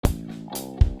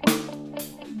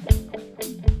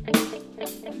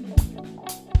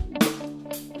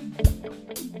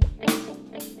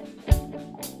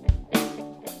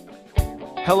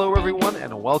Hello, everyone,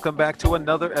 and welcome back to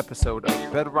another episode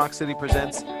of Bedrock City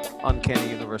Presents Uncanny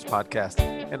Universe Podcast.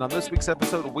 And on this week's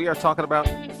episode, we are talking about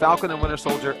Falcon and Winter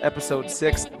Soldier Episode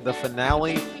 6, the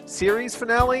finale, series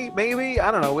finale, maybe?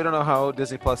 I don't know. We don't know how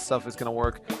Disney Plus stuff is going to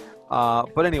work.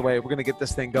 But anyway, we're going to get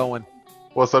this thing going.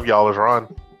 What's up, y'all? It's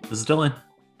Ron. This is Dylan.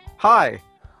 Hi.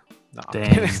 No,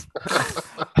 Dang.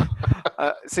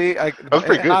 See, That was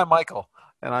pretty good. I'm Michael.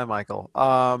 And I'm Michael.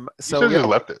 You So should have just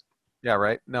left it. yeah,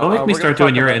 right. No, Don't make me we're start gonna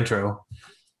doing talk your about- intro.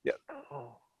 Yeah.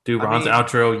 Do I Ron's mean-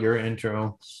 outro, your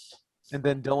intro. And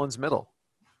then Dylan's middle.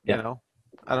 Yeah. You know,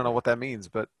 I don't know what that means,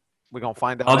 but we're gonna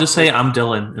find out. I'll next just say week. I'm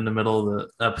Dylan in the middle of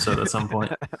the episode at some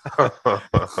point.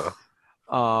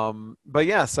 But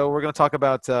yeah, so we're gonna talk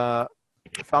about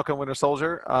Falcon Winter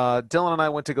Soldier. Dylan and I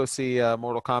went to go see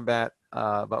Mortal Kombat.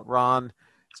 But Ron, is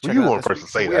Well, checking you out weren't this first week,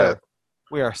 to say so that.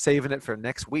 We are saving it for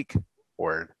next week.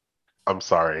 Word. I'm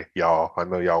sorry, y'all. I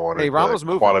know y'all wanted Hey, Ron was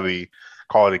moving.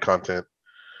 quality content.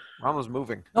 Ron was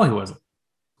moving. No, he wasn't.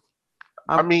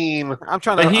 I mean, I'm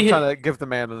trying But to. I'm I'm he- trying to give the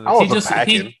man an. I He wasn't just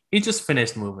packing. he just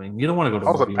finished moving. You don't want to go to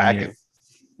I wasn't movie when packing. you-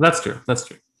 That's true. That's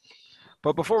true.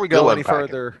 But before we go Still any unpacking.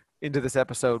 further into this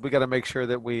episode, we got to make sure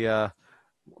that we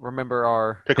remember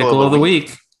our Pickle of the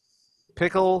week.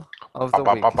 pickle of the Pop,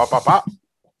 pop, week. pop, pop, pop, pop.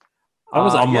 That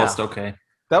was Yeah. almost okay.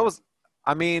 That was.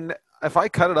 I mean, if I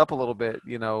cut it up a little bit,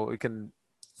 you know, we can.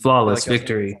 Flawless like,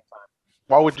 victory.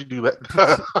 Why would you do that?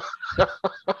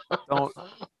 Don't.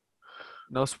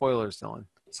 No spoilers, Dylan.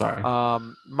 Sorry.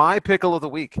 My pickle of the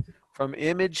week from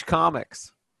Image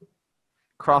Comics.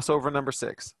 Crossover number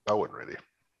 6. I wasn't ready.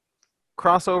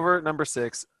 Crossover number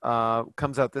 6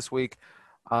 comes out this week.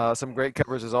 Some great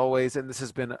covers as always, and this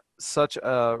has been such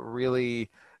a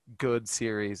really good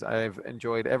series. I've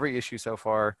enjoyed every issue so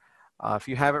far. If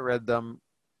you haven't read them,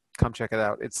 come check it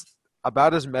out. It's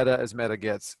about as meta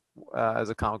gets as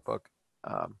a comic book.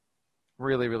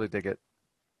 Really, really dig it.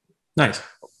 Nice.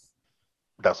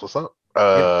 That's what's up.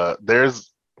 Y'all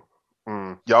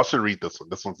should read this one.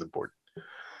 This one's important.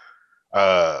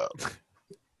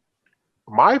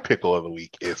 My pickle of the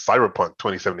week is Cyberpunk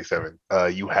 2077.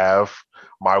 You have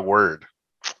my word.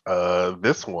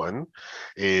 This one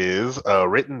is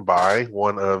written by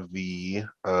one of the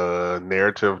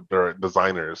narrative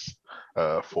designers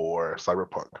for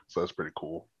Cyberpunk, so that's pretty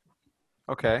cool.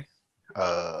 Okay.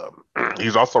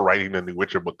 He's also writing a new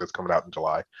Witcher book that's coming out in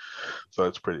July, so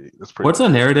it's pretty. What's a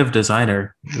narrative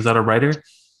designer? Is that a writer?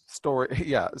 Story.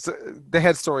 Yeah. So they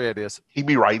had story ideas. He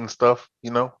be writing stuff,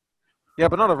 you know. Yeah,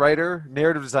 but not a writer.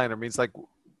 Narrative designer means like,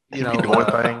 He you know, be doing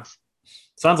things.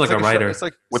 Sounds like a show- writer. it's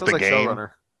like With sounds the like game.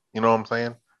 showrunner. You know what I'm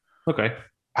saying? Okay.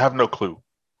 I have no clue.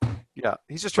 Yeah,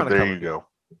 he's just But trying to there cover you go.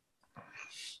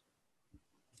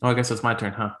 Oh, I guess it's my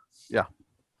turn, huh? Yeah.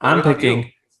 I'm What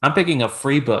about picking a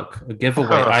free book, a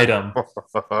giveaway item.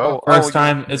 Oh, First you-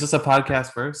 time. Is this a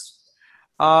podcast first?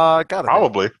 Gotta be.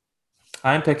 Probably.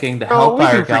 I'm picking the Oh, we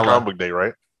Hellfire do free comic Gala. book day,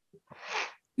 right?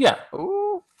 Yeah.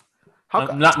 Ooh. How,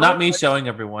 Not me showing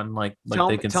everyone like Tell,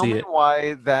 they can tell see me it.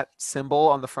 why that symbol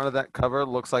on the front of that cover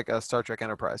looks like a Star Trek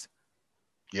Enterprise.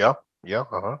 Yeah. Yeah.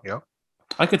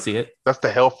 I could see it. That's the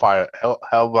Hellfire. The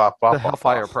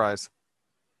Hellfire Prize.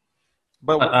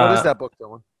 But what is that book,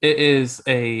 Dylan? It is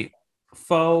a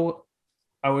faux,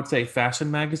 I would say,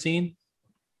 fashion magazine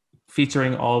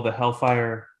featuring all the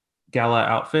Hellfire Gala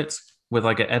outfits with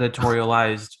like an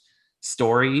editorialized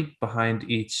story behind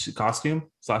each costume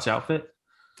 / outfit.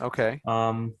 Okay.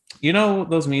 You know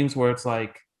those memes where it's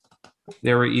like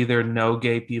there were either no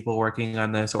gay people working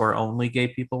on this or only gay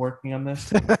people working on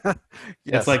this. Yes.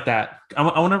 It's like that. I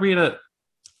want to read an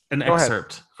Go ahead.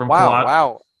 excerpt from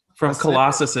wow. from A snippet.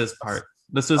 Colossus's part.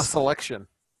 This A is selection.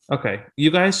 okay.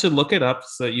 You guys should look it up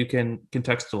so that you can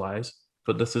contextualize.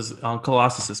 But this is on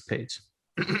Colossus's page.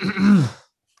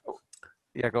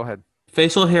 Yeah, go ahead.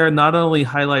 Facial hair not only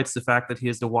highlights the fact that he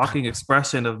is the walking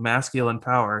expression of masculine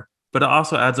power, but it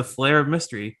also adds a flair of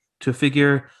mystery to a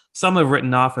figure some have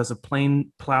written off as a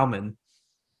plain plowman.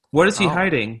 What is he Oh.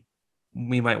 hiding,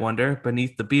 we might wonder,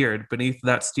 beneath the beard, beneath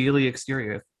that steely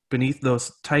exterior, beneath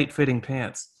those tight-fitting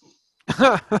pants?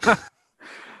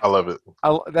 I love it.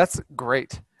 That's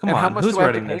great. Come and on, how much who's do I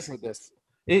have to writing pay this? for this?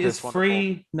 It This is wonderful.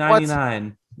 free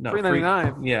 99. No,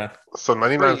 $3.99? Yeah. So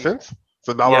 99 Free. cents? It's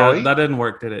 $1 Yeah, rate? that didn't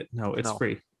work, did it? No, it's No.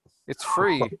 free. It's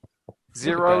free. that.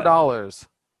 $0.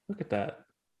 Look at that.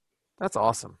 That's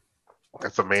awesome.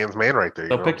 That's a man's man right there.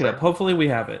 You So know pick it what up. Hopefully we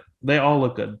have it. They all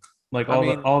look good. Like I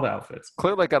mean- all the outfits.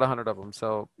 Clear Lake got 100 of them,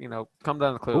 so come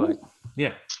down to Clear Lake. Ooh. Yeah.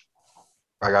 I'm saying?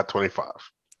 I got 25.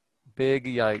 Big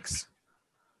yikes.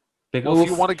 Big Well, if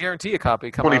you oof, want to guarantee a copy,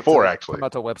 come 24 out to, actually. Come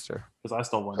out to Webster. 'cause I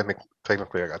stole one.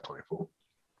 Technically, I got 24.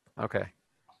 Okay.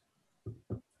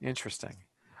 Interesting.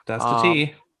 That's the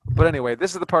T. But anyway,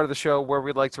 this is the part of the show where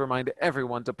we'd like to remind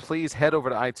everyone to please head over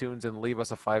to iTunes and leave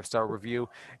us a 5-star review.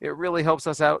 It really helps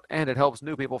us out, and it helps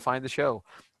new people find the show.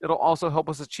 It'll also help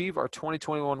us achieve our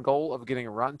 2021 goal of getting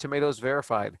Rotten Tomatoes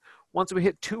verified. Once we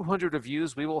hit 200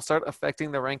 reviews, we will start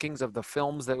affecting the rankings of the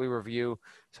films that we review.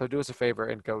 So do us a favor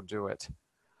and go do it.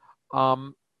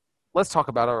 Let's talk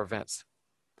about our events.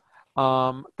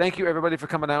 Thank you, everybody, for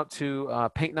coming out to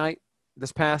Paint Night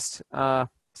this past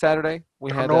Saturday.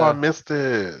 We had. I missed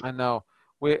it. I know.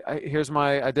 Here's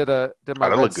my. I did my that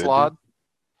red looked good, slod.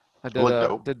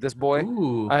 Looked did this boy.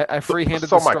 Ooh. I free-handed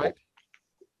So, the stripe. Michael,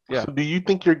 Yeah. So do you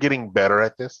think you're getting better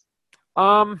at this?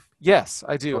 Yes,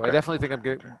 I do. I Okay. definitely think I'm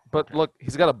getting. But look,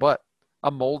 he's got a butt. I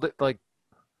molded like.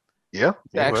 Yeah.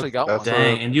 I actually got that's, one.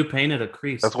 Dang, and you painted a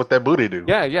crease. That's what that booty do.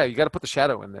 Yeah. You got to put the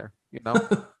shadow in there. You know.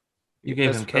 You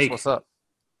gave him cake. That's what's up.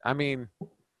 I mean,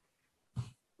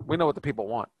 we know what the people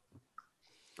want.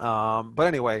 But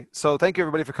anyway, so thank you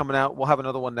everybody for coming out. We'll have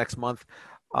another one next month.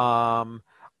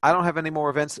 I don't have any more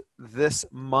events this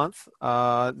month.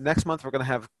 Next month we're gonna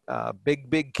have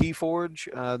Big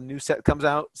Keyforge. New set comes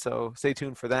out, so stay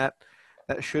tuned for that.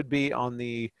 That should be on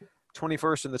the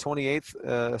 21st and the 28th,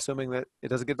 assuming that it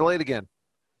doesn't get delayed again.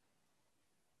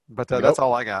 But that's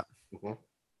all I got. Mhm.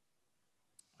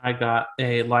 I got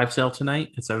a live sale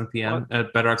tonight at 7 p.m.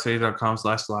 at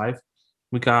bedrockcity.com/live.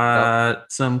 We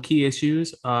got some key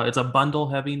issues. It's a bundle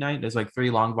heavy night. There's like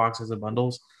 3 long boxes of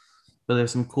bundles, but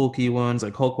there's some cool key ones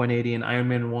like Hulk 180 and Iron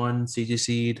Man 1, CG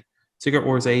Seed, Secret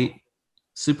Wars 8,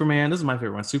 Superman. This is my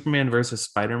favorite one. Superman versus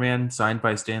Spider-Man, signed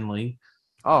by Stan Lee.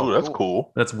 Oh, Ooh, that's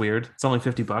cool. That's weird. It's only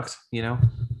 $50, you know.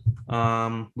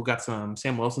 We got some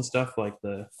Sam Wilson stuff, like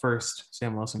the first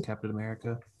Sam Wilson Captain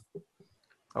America.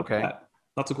 Okay.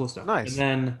 Lots of cool stuff. Nice. And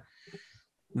then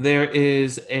there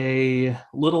is a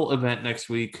little event next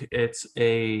week. It's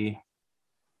a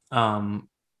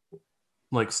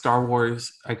like Star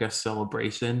Wars, I guess,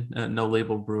 celebration at No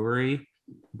Label Brewery.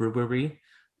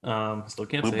 Still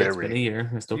can't say it. It's been a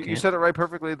year. I still can't. You said it right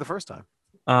perfectly the first time.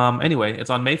 Anyway, it's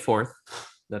on May 4th.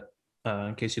 That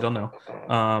in case you don't know.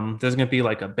 There's gonna be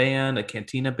like a band, a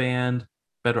Cantina band,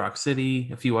 Bedrock City,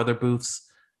 a few other booths.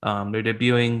 They're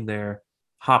debuting their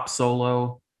Hop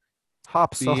Solo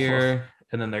beer,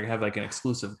 and then they're gonna have like an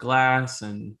exclusive glass,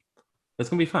 and it's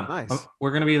gonna be fun. Nice.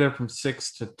 We're gonna be there from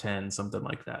 6 to 10, something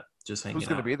like that. Just hanging Who's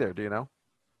going to be there? Do you know?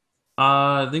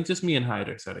 I think just me and Hyde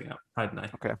are setting up. Hyde and I.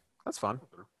 Okay, that's fun.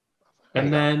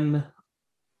 And then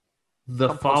the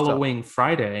Come post following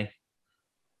Friday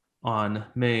on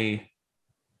May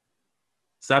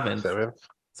 7th.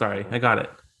 Sorry, I got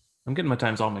it. I'm getting my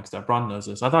times all mixed up. Ron knows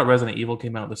this. I thought Resident Evil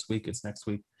came out this week. It's next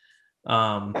week.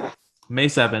 May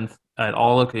 7th at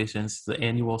all locations, the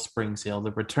annual spring sale,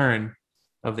 the return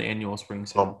of the annual spring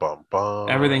sale.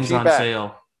 Everything's on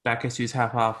sale. Back issues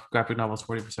half off, graphic novels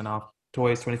 40% off,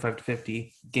 toys 25 to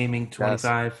 50, gaming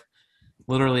 25,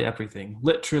 literally everything.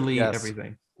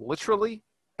 Everything. Literally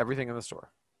everything in the store.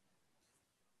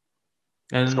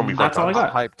 And It's gonna be that's fun. all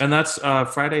I got. Hyped. And that's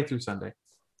Friday through Sunday.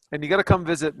 And you got to come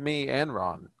visit me and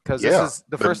Ron because Yeah, this is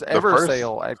the first ever first-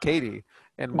 sale at Katie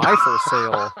and my first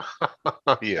sale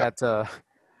Yeah,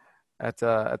 at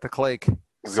the Clake.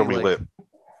 it's gonna be Sea lit. Lake.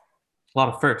 A lot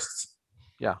of firsts.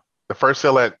 The first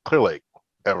sale at Clear Lake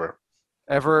ever.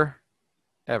 Ever.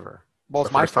 Well,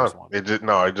 it's my first one. It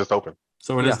just opened.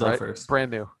 So it is the right? first.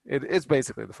 Brand new. It's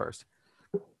basically the first.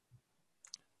 That's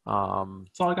all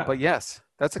I got. But yes,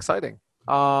 that's exciting.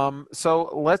 So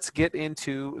let's get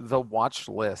into the watch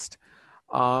list.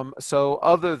 So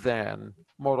other than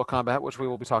Mortal Kombat, which we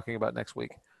will be talking about next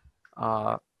week,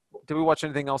 did we watch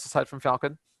anything else aside from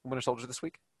Falcon and Winter Soldier this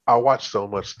week? I watched so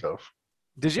much stuff.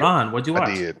 Did you? Ron, what'd you watch?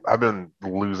 I did. I've been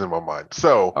losing my mind.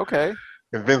 So, Okay.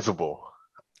 Invincible,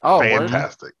 Oh, word?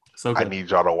 fantastic. So I good. need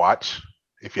y'all to watch.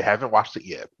 If you haven't watched it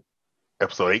yet,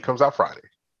 episode 8 comes out Friday.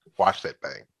 Watch that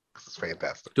thing because it's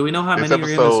fantastic. Do we know how This many are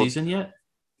in the episode- season yet?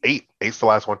 8's the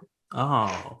last one.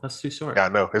 Oh, that's too short. Yeah, I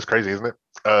know. It's crazy, isn't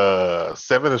it?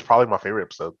 7 is probably my favorite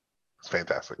episode. It's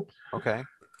fantastic. Okay.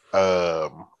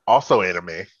 Also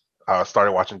anime. I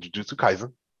started watching Jujutsu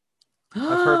Kaisen.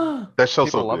 heard That show's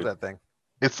People so love good. that thing.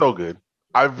 It's so good.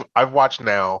 I've watched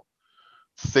now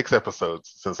 6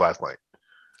 episodes since last night.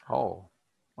 Oh.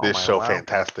 This show wow.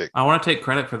 fantastic. I want to take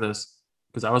credit for this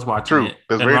because I was watching True. it.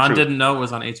 That's And very Ron true. didn't know it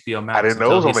was on HBO Max. I didn't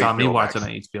know it was until he on saw me HBO watching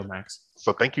Max. on HBO Max.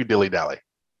 So thank you, Dilly Dally.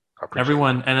 I appreciate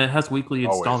Everyone, and it has weekly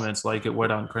Always. installments like it would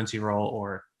on Crunchyroll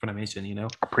or Funimation, you know?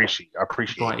 it. I appreciate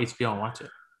Go on it. HBO and watch it.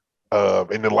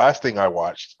 And the last thing I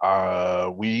watched,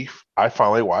 I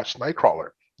finally watched Nightcrawler,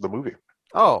 the movie.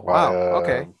 Oh, by, wow.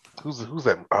 Okay. Who's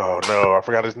that? Oh no, I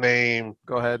forgot his name.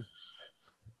 Go ahead.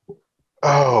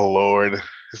 Oh Lord,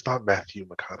 It's not Matthew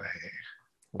McConaughey.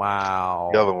 Wow.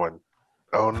 The other one.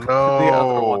 Oh no. The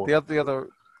other one. The other.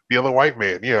 The other white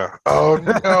man. Yeah. Oh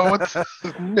no. What's his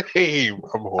name?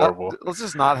 I'm horrible. Let's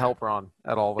just not help Ron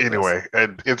at all with Anyway,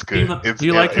 and it's Do you, good. It's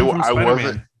you like him from I Spider-Man?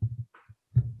 wasn't.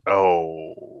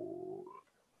 Oh.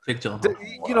 Jake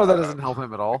Gyllenhaal. You know that doesn't help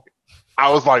him at all.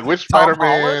 I was like, which Tom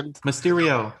Spider-Man? Holland?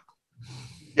 Mysterio.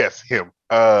 Yes, him.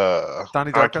 Donnie I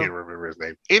Darko? can't remember his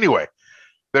name. Anyway,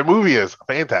 the movie is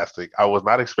fantastic. I was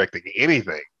not expecting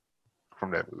anything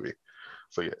from that movie.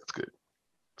 So yeah, it's good.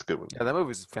 It's a good movie. Yeah, that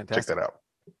movie's Check fantastic. that out.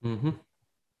 Mm-hmm.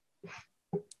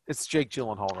 It's Jake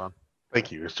Gyllenhaal, Ron.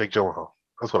 Thank you. It's Jake Gyllenhaal.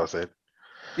 That's what I said.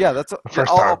 Yeah, that's.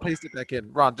 First I'll time. paste it back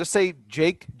in. Ron, just say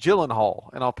Jake Gyllenhaal,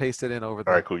 and I'll paste it in over All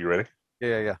there. right, cool. You ready?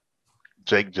 Yeah.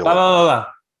 Jake La, la, Gyllenhaal.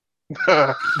 la,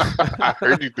 la. I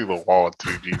heard you through the wall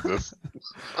too, Jesus.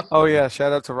 Oh yeah,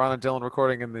 shout out to Ron and Dylan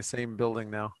recording in the same building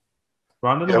now.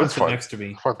 Rhonda Yeah, yeah, that's sit fun. next to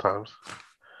me. Fun times.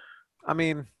 I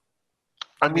mean,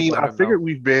 I me mean, let I him figured know.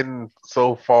 we've been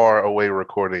so far away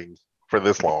recording for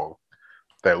this long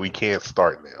that we can't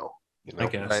start now. You know, I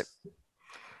guess. Right.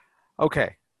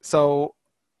 Okay, so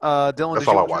Dylan, that's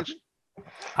did you all I watch watched.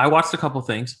 anything? I watched a couple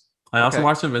things. I also Okay.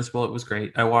 watched Invincible. It was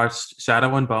great. I watched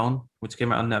Shadow and Bone, which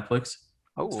came out on Netflix.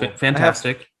 Oh, It's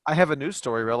fantastic. I have a news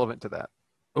story relevant to that.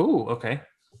 Oh, okay.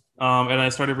 And I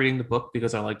started reading the book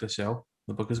because I like the show.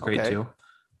 The book is great Okay. too.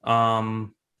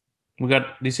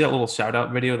 Do you see that little shout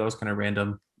out video? That was kind of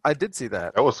random. I did see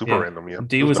that. That was super Yeah. random. Yeah,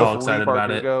 D It was good. all excited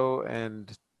about it. Bardugo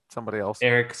and somebody else.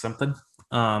 Eric something.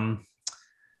 But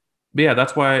yeah,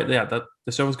 that's why. Yeah, the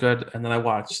show was good. And then I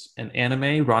watched an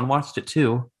anime. Ron watched it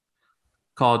too,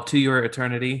 called To Your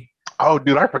Eternity. Oh,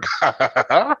 dude, I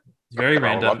forgot. It's very I forgot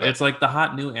all random. about that. It's like the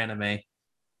hot new anime.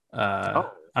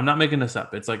 I'm not making this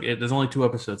up. It's like there's only 2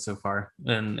 episodes so far,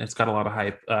 and it's got a lot of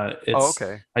hype.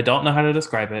 Okay. I don't know how to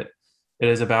describe it. It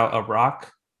is about a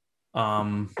rock,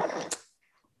 that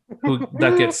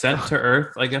gets sent to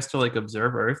Earth, I guess, to like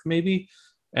observe Earth, maybe,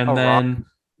 and A then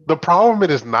The problem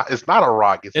it's not a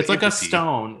rock. It's it's an like a entity.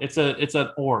 stone. It's an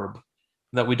orb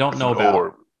that we don't It's know an about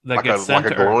orb. that like gets a sent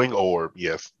like a to Earth. glowing orb.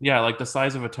 Yes. Yeah, like the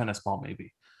size of a tennis ball,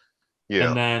 maybe. Yeah.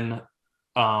 And then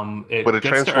it But it gets to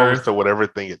transforms Earth, to whatever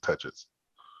thing it touches.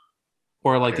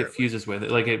 or like it apparently. fuses with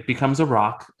it. Like it becomes a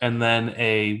rock, and then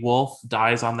a wolf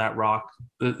dies on that rock.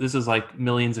 This is like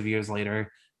millions of years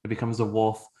later. It becomes a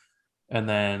wolf, and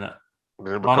then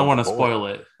Then it I don't want to becomes a boy. spoil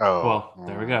it. Oh. Well,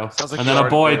 there we go. Sounds like And you then a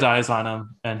already boy did. dies on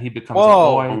him, and he becomes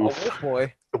Whoa, a a boy. wolf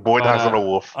boy. The boy But, dies on a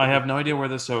wolf. I have no idea where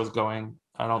this show is going.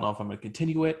 I don't know if I'm going to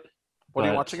continue it. What are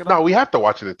you but, watching it on? No, we have to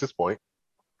watch it at this point.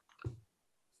 It's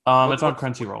on What's-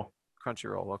 Crunchyroll.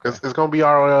 Crunchyroll. Okay. It's gonna be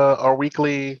our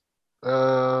weekly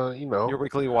Your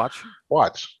weekly watch.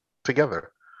 watch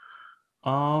together.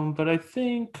 But I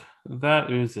think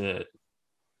that is it.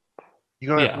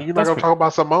 You're Yeah, not that's gonna good. talk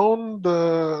about Simone?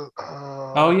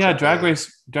 Oh yeah, Drag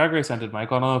Race ended,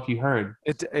 Mike. I don't know if you heard.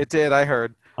 It did. I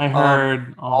heard. I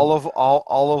heard all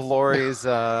of Lori's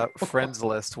friends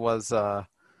list was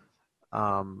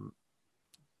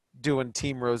doing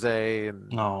Team Rose and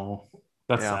No,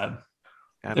 that's Yeah. sad.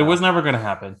 I It know. was never going to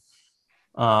happen.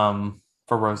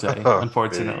 For Rose, There you go.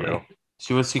 unfortunately,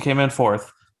 she came in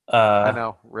 4th. I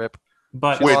know. Rip.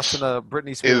 But She Which lost in a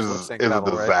Britney Spears lip is sync a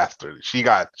battle, right? disaster. She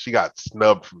got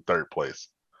snubbed from 3rd place.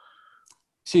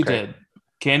 she Okay. did.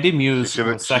 Candy Muse She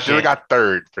was should second. have got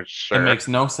 3rd for It sure. makes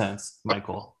no sense,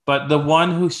 Michael. But the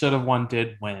one who should have won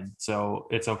did win, so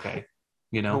it's okay.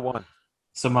 You Who know, won?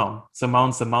 Simone,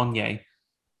 Yay.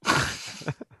 That's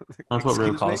what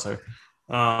Rue Excuse calls her.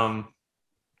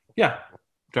 Yeah,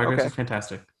 Drag Race Okay. is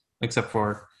fantastic, except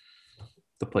for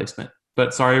the placement.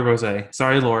 But sorry, Rose.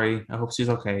 Sorry, Lori. I hope she's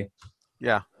okay.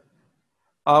 Yeah.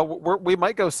 We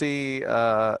might go see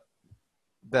that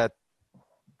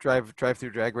drive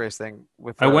through drag race thing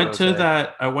with. I went to Rose.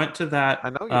 that. I went to that I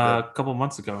know you did. a couple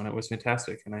months ago, and it was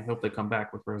fantastic. And I hope they come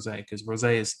back with Rose because Rose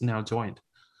is now joined.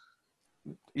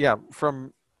 Yeah,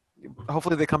 from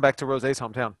hopefully they come back to Rose's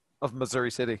hometown of Missouri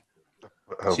City.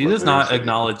 She does Missouri not City.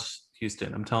 acknowledge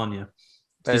Houston. I'm telling you,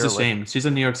 she's Barely. ashamed. She's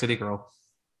a New York City girl.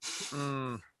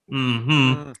 Mm,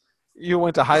 Mm-hmm. You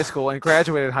went to high school and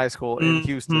graduated high school in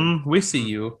Houston. Mhm. We see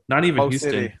you. Not even Mo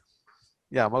Houston. City.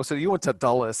 Yeah, Mo City. You went to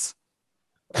Dulles.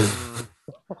 Mm,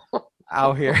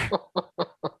 out here.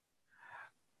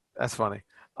 That's funny.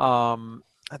 I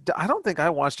don't think I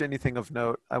watched anything of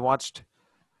note. I watched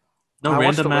No, I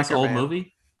watched random The ass Wicker old Man.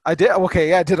 movie. I did. Okay,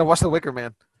 yeah, I did. I watched The Wicker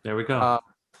Man. There we go. I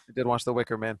did watch The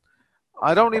Wicker Man.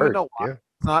 I don't even Word, know why. yeah.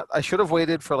 It's not. I should have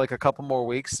waited for like a couple more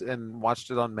weeks and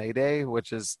watched it on May Day,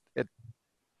 which is it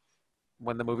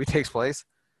when the movie takes place.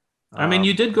 I mean,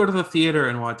 you did go to the theater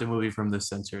and watch a movie from this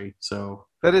century, so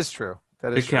That is true.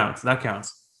 That It is true. counts. That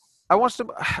counts. I watched a,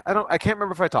 I can't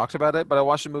remember if I talked about it, but I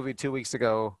watched a movie 2 weeks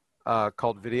ago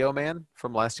called Video Man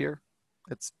from last year.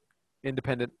 It's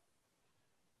independent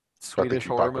I think Swedish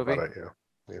you horror talked about movie. it.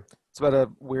 Yeah. It's about a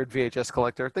weird VHS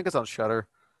collector. I think it's on Shutter.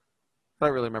 I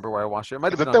don't really remember where I watched it. It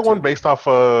might have Is been it on that one Tubi. based off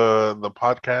the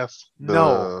podcast?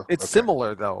 No, it's Okay.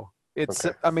 similar though. Okay.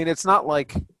 I mean, it's not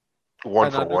like One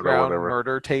an for one or underground whatever.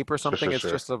 murder tape or something.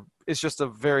 Sure. It's just a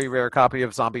very rare copy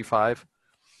of Zombie 5.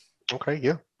 Okay,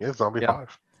 yeah. Zombie Yeah.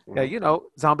 5. Yeah, you know,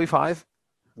 Zombie 5.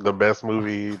 The best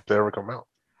movie to ever come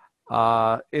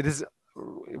out. It is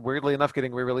weirdly enough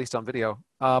getting re-released on video.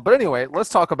 But anyway, let's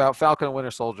talk about Falcon and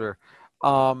Winter Soldier.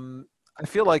 I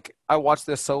feel like I watched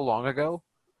this so long ago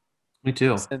Me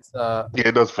too. since Yeah,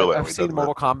 it does feel that I've way, seen doesn't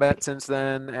Mortal Kombat since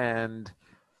then, and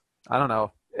I don't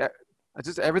know. I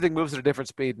just everything moves at a different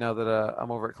speed now that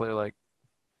I'm over at Clear Lake.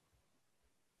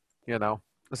 You know,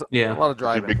 there's Yeah. a lot of it? You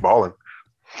driving. big balling.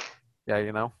 Yeah,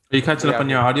 you know. Are you catching Yeah, up on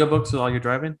your audiobooks while you're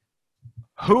driving?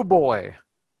 Who boy?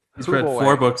 He's Who read boy?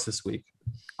 4 books this week.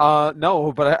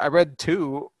 No, but I read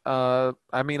 2. I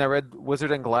read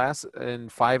Wizard and Glass in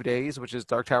 5 days, which is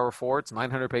Dark Tower 4. It's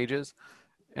 900 pages,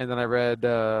 and then I read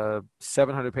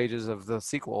 700 pages of the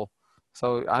sequel.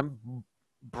 So I'm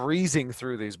breezing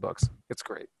through these books. It's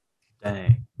great.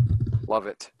 Dang. Love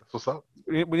it. That's what's up.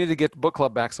 We need to get book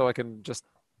club back so I can just.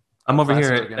 I'm over here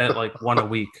Classic again. at like 1 a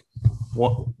week.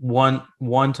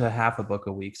 One to half a book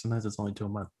a week. Sometimes it's only 2 a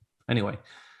month. Anyway,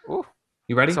 Ooh.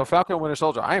 you ready? So Falcon and Winter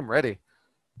Soldier, I am ready.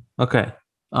 Okay.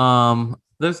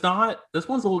 There's not. This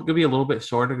one's gonna be a little bit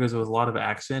shorter because there was a lot of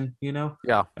action. You know.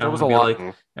 Yeah, I there was a wanna be lot.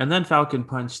 like, and then Falcon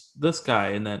punched this guy,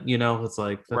 and then it's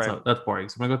like Right. that's boring.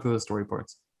 So I'm gonna go through the story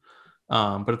parts.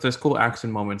 But if there's cool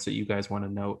action moments that you guys want to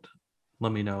note,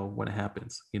 let me know when it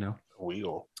happens.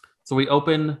 Wheel. So we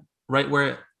open right where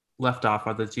it left off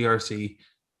on the GRC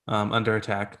under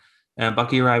attack, and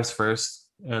Bucky arrives first,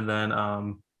 and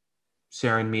then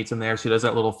Sharon meets him there. She does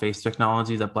that little face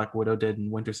technology that Black Widow did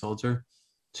in Winter Soldier.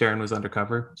 Sharon was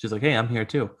undercover. She's like, "Hey, I'm here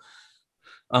too."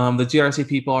 The GRC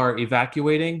people are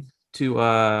evacuating to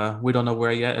we don't know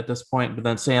where yet at this point, but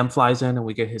then Sam flies in and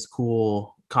we get his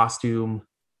cool costume.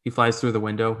 He flies through the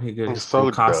window. He gets his So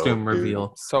cool costume dope, dude.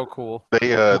 reveal. So cool. They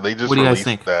just What do you guys released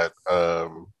think? that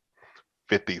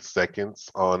 50 seconds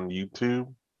on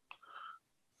YouTube,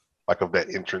 like of that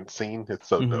entrance scene. It's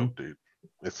so Mhm. dope, dude.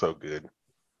 It's so good.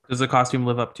 Does the costume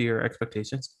live up to your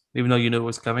expectations, even though you knew it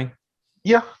was coming?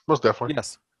 Yeah, most definitely.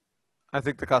 Yes, I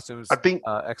think the costume is I think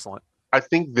excellent.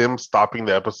 them stopping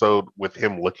the episode with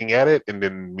him looking at it and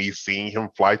then me seeing him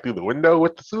fly through the window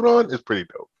with the suit on is pretty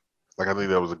dope. Like I think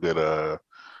that was a good It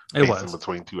pace in was.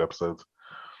 between 2 episodes.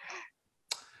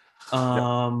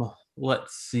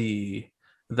 Let's see.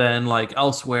 Then, like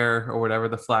elsewhere or whatever,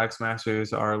 the Flag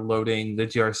Smashers are loading the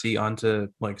GRC onto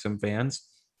like some vans.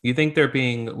 You think they're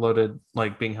being loaded,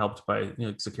 like being helped by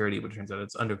security, but it turns out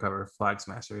it's undercover Flag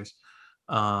Smashers,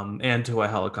 and to a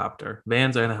helicopter,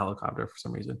 vans and a helicopter for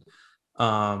some reason.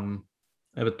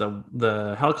 But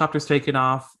the helicopter's taken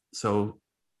off, so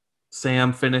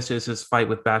Sam finishes his fight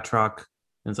with Batroc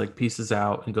and it's like pieces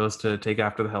out and goes to take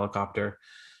after the helicopter.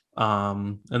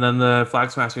 And then the Flag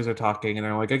Smashers are talking and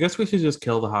they're like, I guess we should just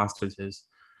kill the hostages.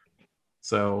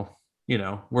 So,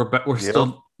 we're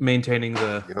still maintaining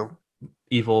the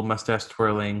evil mustache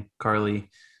twirling Carly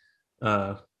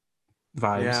vibes.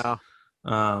 Yeah.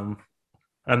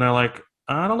 And they're like,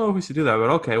 I don't know if we should do that, but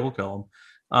okay, we'll kill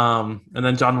him. And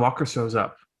then John Walker shows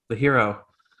up, the hero.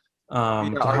 To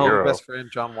Our help, best friend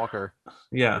John Walker.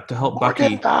 to help Bucky.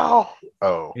 Morgenthau!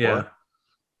 Oh, Yeah. what?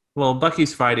 Well,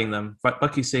 Bucky's fighting them.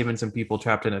 Bucky's saving some people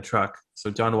trapped in a truck.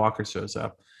 So John Walker shows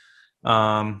up.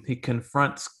 He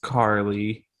confronts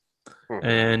Carly,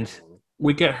 and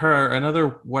we get her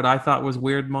another what I thought was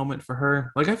weird moment for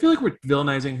her. Like I feel like we're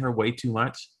villainizing her way too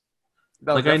much.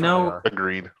 No, Like, I know- definitely are.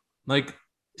 Agreed. Like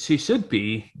she should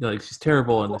be like she's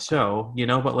terrible in the show,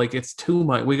 but like it's too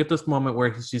much. We get this moment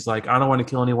where she's like, I don't want to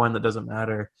kill anyone that doesn't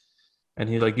matter, and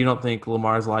he's like, you don't think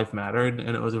Lamar's life mattered?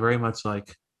 And it was very much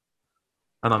like,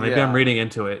 I don't know, maybe Yeah. I'm reading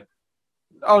into it.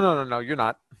 Oh no, you're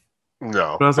not.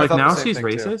 No. But I was I like, thought the now same she's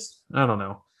thing, too. racist? I don't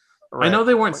know. Right. I know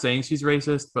they weren't saying she's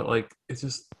racist, but like it's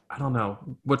just I don't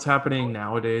know. What's happening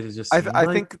nowadays is just I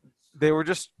think they were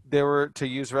to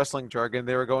use wrestling jargon,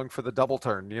 they were going for the double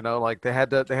turn, like they had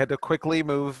to quickly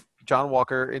move John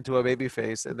Walker into a baby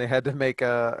face and they had to make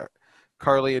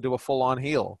Carly into a full on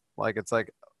heel. Like it's like,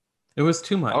 it was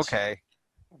too much. okay.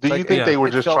 Do you like, think yeah, they were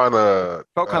it just felt- trying to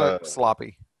Felt kind of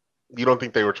sloppy. you don't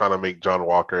think they were trying to make John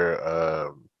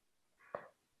Walker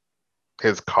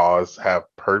his cause have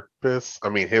purpose? I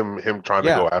mean, him trying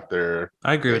Yeah. to go after.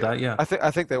 I agree with that, yeah.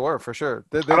 I think they were for sure.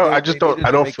 I just don't- needed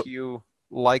I to don't make feel- you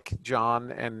like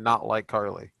John and not like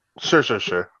Carly. Sure.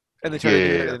 And they try Yeah, to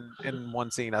do yeah, that yeah. in one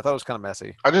scene. I thought it was kind of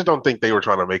messy. I just don't think they were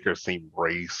trying to make her seem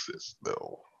racist,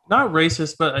 though. Not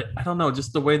racist, but I don't know.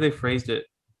 Just the way they phrased it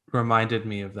reminded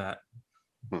me of that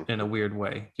Hmm. in a weird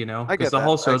way, you know? I Because get the that.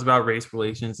 whole show's about race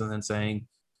relations and then saying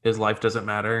his life doesn't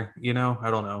matter, you know?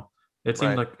 I don't know.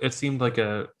 Right. It seemed like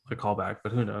a callback,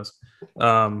 but who knows?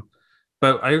 Um,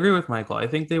 but I agree with Michael. I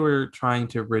think they were trying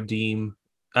to redeem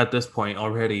at this point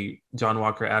already John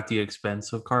Walker at the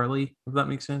expense of Carly, if that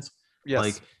makes sense. Yes,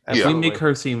 Like if we Yeah. make absolutely.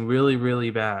 her seem really, really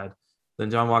bad, then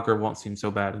John Walker won't seem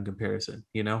so bad in comparison,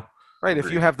 you know? Right. If you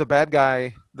Agreed. have the bad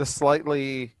guy, the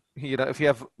slightly, if you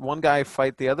have one guy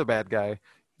fight the other bad guy,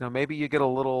 maybe you get a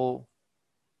little,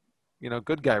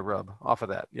 good guy rub off of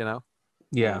that,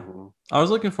 Yeah. Hmm. I was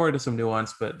looking forward to some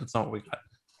nuance, but that's not what we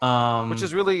got. which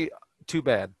is really too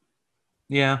bad.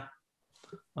 Yeah.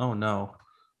 Oh no.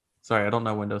 Sorry, I don't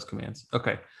know Windows commands.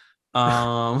 Okay.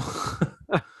 Um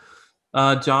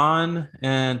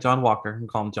John Walker, we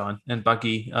call him John, and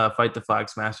Bucky fight the Flag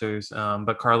Smashers.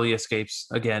 But Carly escapes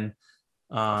again.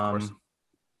 Of course. Um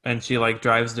and she like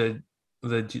drives the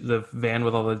van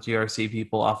with all the GRC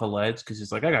people off a ledge because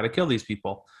she's like, I gotta kill these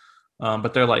people.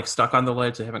 But they're like stuck on the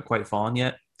ledge, they haven't quite fallen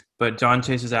yet. But John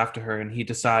chases after her and he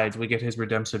decides we get his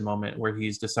redemption moment where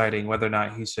he's deciding whether or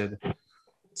not he should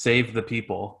save the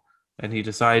people, and he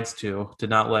decides to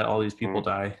not let all these people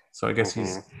die. So I guess Hmm.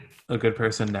 he's a good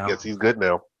person now. Guess he's good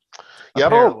now. Yeah,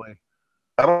 Apparently.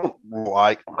 I don't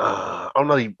like. I'm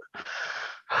not even.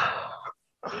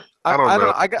 I don't I don't know.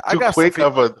 know. I Too got some quick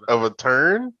of feelings a for of that. a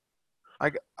turn.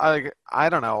 I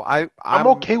don't know. I'm I'm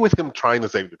okay with him trying to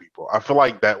save the people. I feel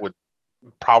like that would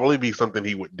probably be something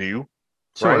he would do.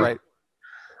 Sure. Right. right.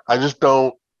 I just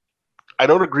don't. I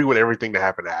don't agree with everything that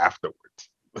happened afterwards.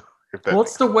 If that Well,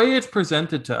 it's makes the sense. way it's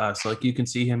presented to us. Like you can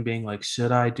see him being like,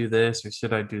 should I do this or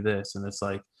should I do this? And it's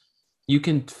like you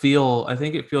can feel I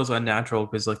think it feels unnatural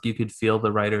because like you could feel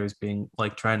the writers being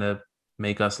like trying to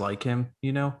make us like him,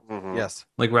 you know? Hmm. Yes.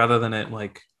 Like rather than it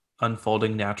like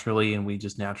unfolding naturally and we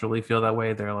just naturally feel that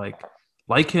way, they're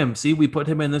like him. See, we put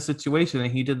him in this situation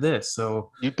and he did this.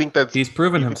 So You think that's he's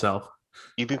proven you think himself.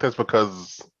 you think that's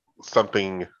because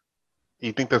something.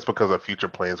 You think that's because of future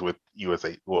plans with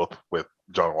USA, well, with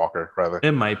John Walker, rather.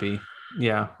 It might be.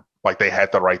 Yeah. Like they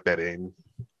had to write that in.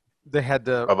 They had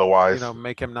to, Otherwise,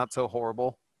 make him not so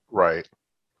horrible. right.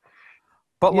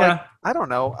 But like, Yeah. I don't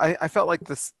know. I felt like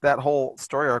that whole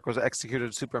story arc was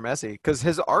executed super messy because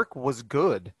his arc was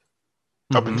good.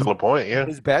 Up Mhm. until a point, yeah.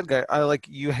 His bad guy,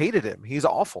 you hated him. He's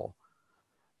awful.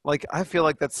 Like I feel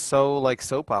like that's so like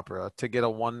soap opera to get a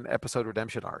one episode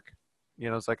redemption arc.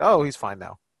 It's like, oh, he's fine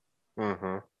now. Hmm.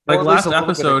 Or Like at least a last little bit of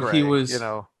episode, he gray. was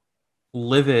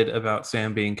livid about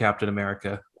Sam being Captain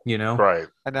America, you know? Right.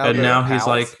 And now And they're Yeah. now he's pals.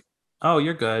 like, "Oh,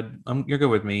 you're good. You're good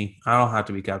with me. I don't have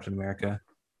to be Captain America."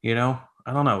 You know?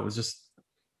 I don't know. It was just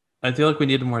I feel like we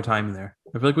needed more time there.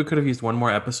 I feel like we could have used one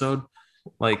more episode,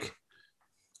 like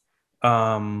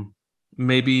um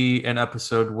maybe an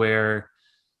episode where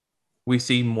we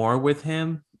see more with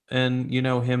him and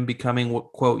him becoming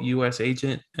quote US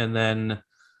agent, and then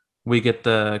we get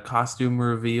the costume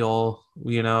reveal,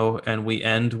 and we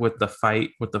end with the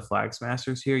fight with the Flag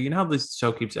Smashers here. You know how this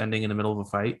show keeps ending in the middle of a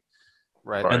fight?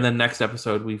 Right. Right. And then next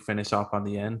episode we finish off on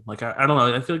the end. Like I don't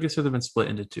know. I feel like it should have been split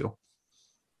into two.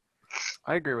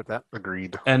 I agree with that.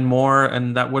 Agreed. And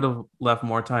that would have left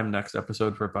more time next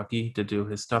episode for Bucky to do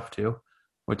his stuff too,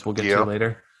 which we'll get to Yeah.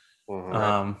 later.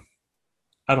 Hmm.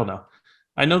 I don't know.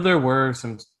 I know there were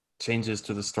some changes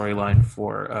to the storyline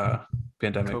for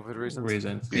pandemic COVID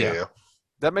reasons. Yeah.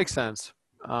 That makes sense.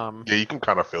 Yeah, you can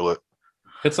kind of feel it.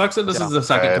 It sucks that this Yeah. is the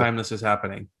second Bad. time this is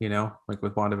happening, like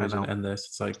with I WandaVision know. and this.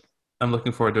 It's like I'm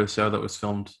looking forward to a show that was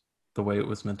filmed the way it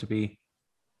was meant to be.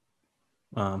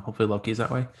 Hopefully Loki's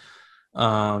that way.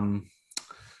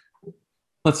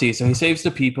 Let's see. So he saves the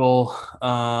people,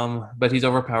 but he's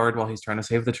overpowered while he's trying to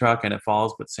save the truck, and it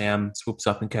falls. But Sam swoops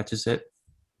up and catches it.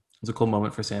 It was a cool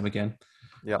moment for Sam again.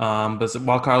 Yeah. But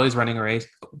while Carly's running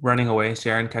away,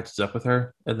 Sharon catches up with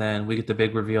her, and then we get the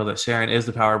big reveal that Sharon is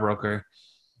the power broker,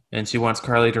 and she wants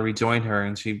Carly to rejoin her,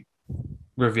 and she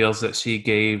reveals that she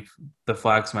gave the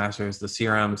Flag Smashers the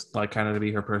serums, like kind of to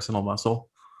be her personal muscle.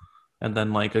 And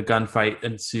then like a gunfight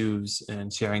ensues,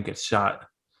 and Sharon gets shot.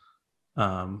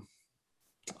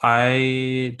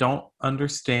 I don't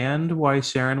understand why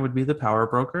Sharon would be the power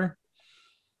broker.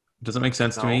 It doesn't make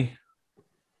sense to No. me.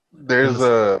 There's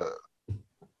a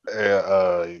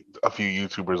few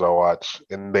YouTubers I watch,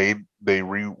 and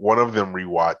one of them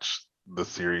rewatched the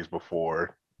series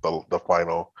before the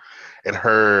final, and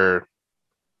her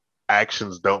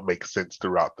actions don't make sense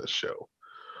throughout the show.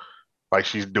 Like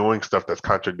she's doing stuff that's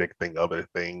contradicting other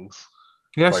things.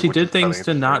 Yeah, Like she which did is kind of things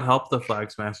to not interesting. help the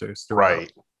Flag Smashers throughout.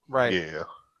 Right. Right. Yeah.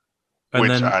 And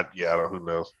Which then, I don't who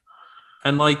knows.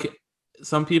 and like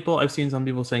I've seen some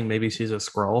people saying maybe she's a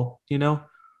scroll, you know?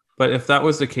 But if that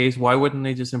was the case, why wouldn't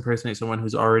they just impersonate someone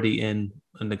who's already in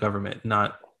the government,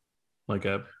 not like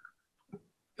a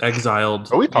exiled,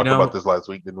 Oh, we you talked about know? this last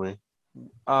week, didn't we?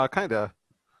 Kinda.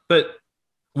 But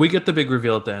we get the big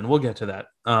reveal at the end. We'll get to that.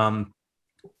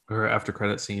 Or after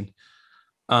credit scene.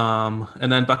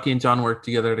 And then Bucky and John work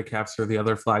together to capture the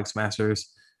other Flag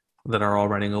Smashers that are all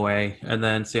running away. And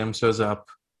then Sam shows up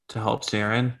to help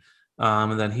Sharon.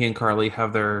 And then he and Carly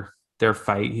have their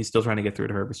fight. He's still trying to get through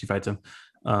to her, but she fights him.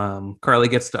 Carly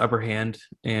gets the upper hand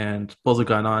and pulls a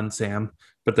gun on Sam.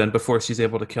 But then before she's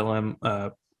able to kill him,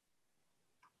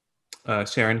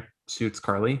 Sharon shoots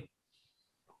Carly.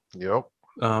 Yep.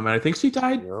 And I think she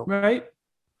died, Yep. right?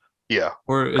 Yeah.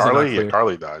 Or is it Carly, not clear?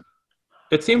 Carly died.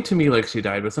 It seemed to me like she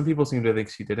died, but some people seem to think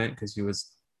she didn't because she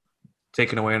was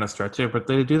taken away on a stretcher. But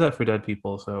they do that for dead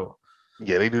people, so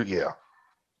Yeah, they do. Yeah.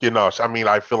 You know, I mean,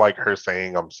 I feel like her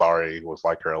saying "I'm sorry" was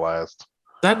like her last.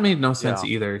 that made no sense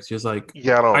Yeah. either. She was like,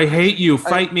 Yeah, I don't. "I hate you,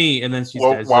 fight me," and then she's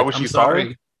Well, dead. She's why like, was "I'm she sorry?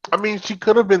 sorry." I mean, she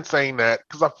could have been saying that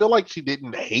because I feel like she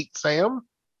didn't hate Sam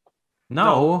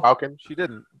No. Falcon. She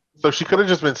didn't. So she could have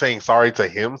just been saying sorry to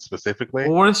him specifically.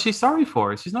 Well, what is she sorry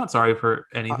for? She's not sorry for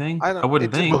anything. I I, don't-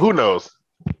 wouldn't it just- But think. who knows?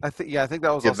 I think. Yeah, I think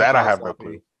that was Yeah, also that I kinda have no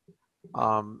sloppy.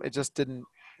 clue. It just didn't.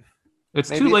 It's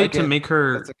too Maybe late to again, make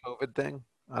her. that's a COVID thing.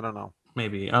 I don't know.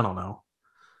 Maybe I don't know.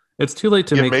 It's too late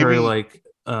to Yeah, make her maybe- like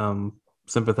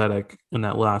sympathetic in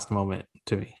that last moment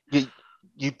to me.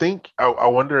 You think? I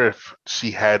wonder if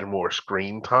she had more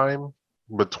screen time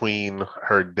between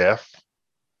her death,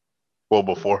 well,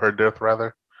 before her death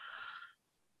rather,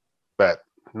 that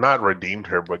not redeemed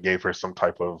her, but gave her some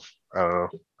type of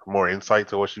more insight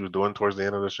to what she was doing towards the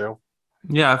end of the show.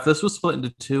 Yeah, if this was split into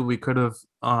two, we could have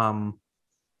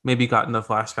maybe gotten a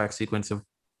flashback sequence of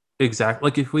exact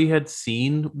like if we had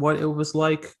seen what it was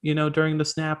like, during the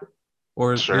snap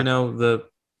or Sure. the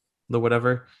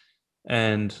whatever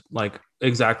and like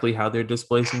exactly how they're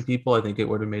displacing people, I think it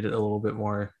would have made it a little bit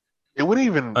more It would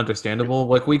even understandable.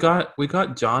 Like we got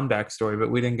John backstory,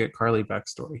 but we didn't get Carly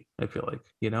backstory, I feel like,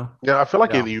 Yeah, I feel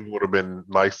like Yeah. it even would have been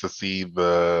nice to see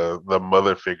the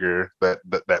mother figure that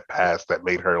passed that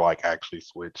made her like actually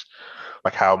switch,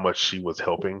 like how much she was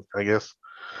helping, I guess.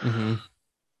 Mm-hmm.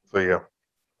 So yeah,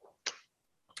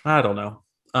 I don't know.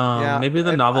 Yeah, Maybe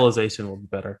the I- novelization will be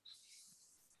better.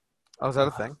 Oh, is that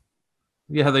a thing?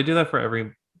 Yeah, they do that for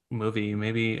every movie,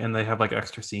 maybe, and they have like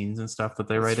extra scenes and stuff that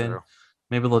they That's write in. true.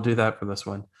 Maybe they'll do that for this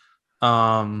one.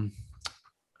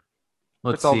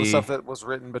 Let's It's all the see. stuff that was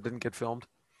written but didn't get filmed.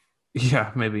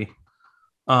 Yeah, maybe.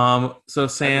 So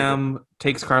Sam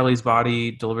takes Carly's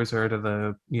body, delivers her to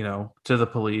the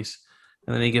police,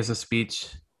 and then he gives a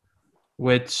speech,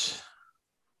 which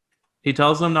he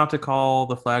tells them not to call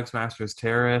the Flag Smashers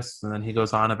terrorists, and then he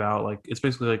goes on about like it's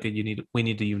basically like we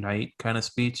need to unite kind of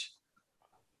speech.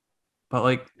 But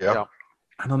like, yeah.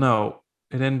 I don't know,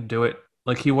 it didn't do it.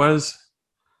 Like he was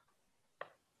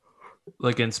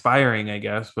like inspiring, I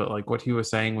guess, but like what he was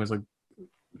saying was like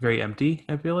very empty.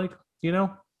 I feel like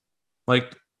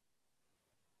like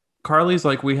Carly's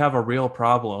like, we have a real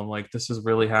problem. Like this is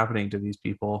really happening to these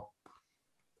people,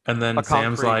 and then A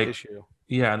Sam's concrete like, issue.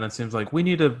 yeah, and then Sam's like, we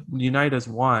need to unite as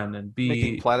one and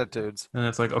Making be. platitudes. And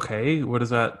it's like, okay, what is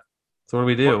that? So what do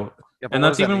we do? Yeah, but And what that's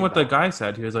does that even mean, what the though? guy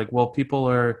said. He was like, well, people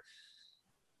are.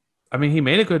 I mean, he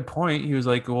made a good point. He was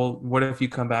like, well, what if you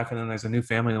come back and then there's a new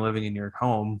family living in your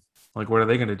home? Like, what are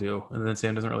they going to do? And then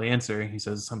Sam doesn't really answer. He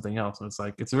says something else. And it's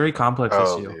like, it's a very complex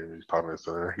Oh, issue. yeah, he's talking to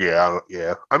center. Yeah,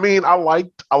 yeah. I mean, I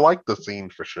liked the scene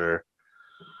for sure.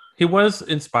 He was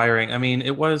inspiring. I mean,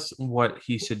 it was what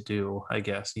he should do, I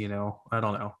guess, I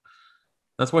don't know.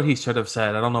 That's what he should have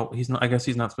said. I don't know. I guess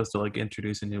he's not supposed to like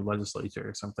introduce a new legislature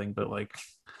or something, but like,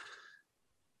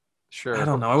 Sure. I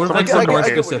don't know. I would have Some liked some people more are- I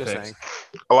get what you're specifics.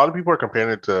 saying. A lot of people are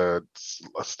comparing it to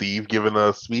Steve giving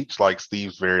a speech. Like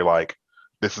Steve's very like,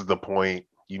 this is the point.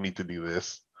 You need to do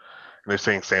this. And they're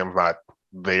saying Sam's not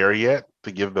there yet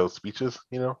to give those speeches.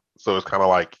 So it's kind of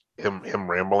like him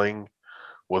rambling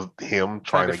was him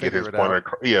trying to to get figure his it point.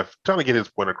 out. Trying to get his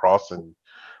point across,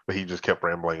 but he just kept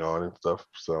rambling on and stuff.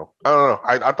 So I don't know.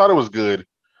 I thought it was good.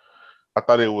 I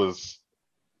thought it was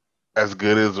as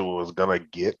good as it was gonna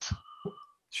get,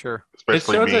 Sure. It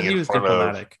especially shows that being he in was front of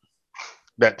diplomatic.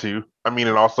 that too. I mean,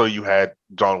 and also you had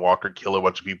John Walker kill a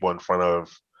bunch of people in front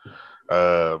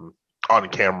of on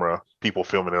camera, people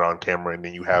filming it on camera, and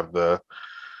then you have the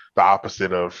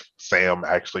opposite of Sam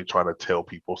actually trying to tell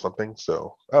people something.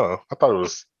 So I don't know. I thought it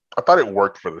was I thought it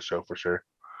worked for the show for sure.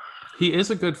 He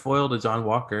is a good foil to John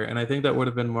Walker, and I think that would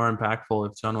have been more impactful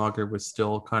if John Walker was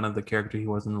still kind of the character he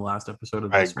was in the last episode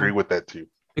of I this agree one. with that too.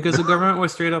 Because the government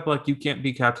was straight up like, you can't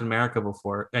be Captain America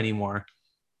anymore.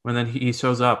 And then he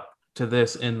shows up to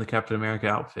this in the Captain America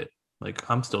outfit. Like,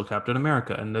 I'm still Captain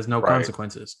America, and there's no Right.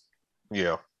 consequences.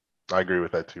 Yeah, I agree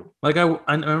with that too. Like, I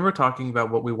remember talking about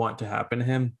what we want to happen to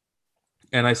him,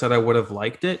 and I said I would have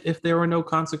liked it if there were no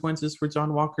consequences for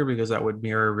John Walker, because that would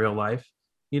mirror real life,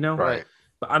 you know? Right.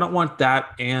 But I don't want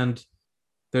that, and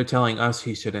they're telling us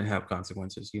he shouldn't have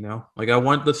consequences, you know? Like, I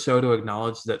want the show to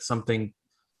acknowledge that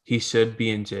he should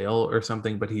be in jail or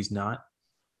something, but he's not,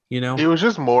 you know? It was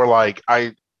just more like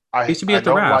He should be I at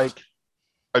the don't raft. like.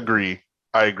 Agree.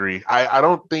 I agree. I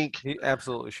don't think He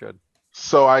absolutely should.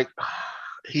 so.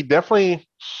 He definitely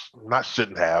not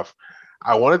shouldn't have.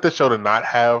 I wanted the show to not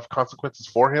have consequences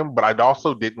for him, but I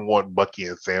also didn't want Bucky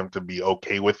and Sam to be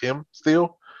okay with him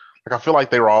still. Like I feel like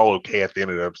they were all okay at the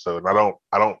end of the episode, and I don't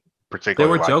They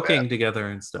particularly were like joking that. together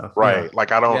and stuff. Right. Yeah.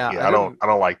 Like I don't Yeah, I don't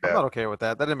like I'm that. not okay with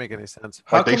that. That didn't make any sense.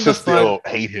 How Like they come should the flag- still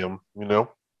hate him, you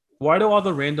know? Why do all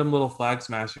the random little flag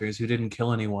smashers who didn't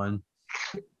kill anyone?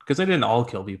 Because they didn't all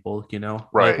kill people, you know?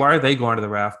 Right. Like, why are they going to the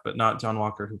raft, but not John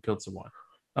Walker, who killed someone?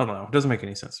 I don't know. It doesn't make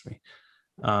any sense to me.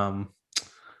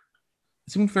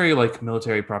 It seemed very like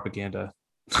military propaganda.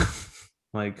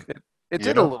 Like, It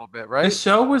did a Yeah. little bit, the right?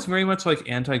 show was very much like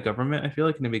anti-government, I feel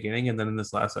like, in the beginning, and then in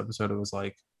this last episode it was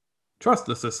like, trust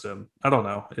the system. I don't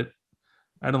know.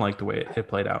 I don't like the way it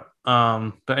played out.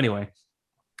 But anyway.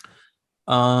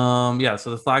 Yeah, so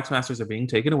the flag smashers are being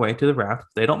taken away to the raft.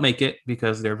 They don't make it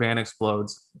because their van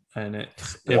explodes, and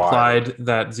it's Wild. implied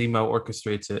that Zemo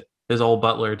orchestrates it. His old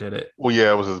butler did it. Well,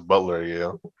 yeah, it was his butler,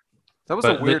 yeah. That was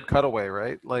But a weird cutaway,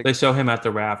 right? Like They show him at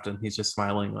the raft, and he's just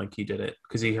smiling like he did it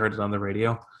because he heard it on the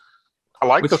radio. I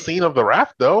like the Which- scene of the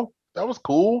raft though. That was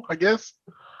cool, I guess.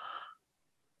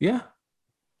 Yeah,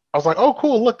 I was like, oh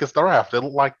cool, look, it's the raft. It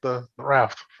looked like the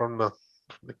raft from the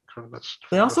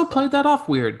they also played that off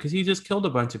weird because he just killed a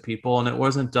bunch of people, and it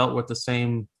wasn't dealt with the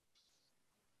same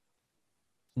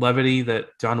levity that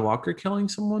John Walker killing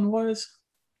someone was.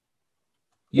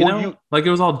 You Well, know, like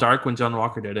it was all dark when John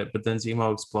Walker did it, but then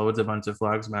Zemo explodes a bunch of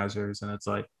flag smashers, and it's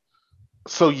like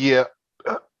So yeah,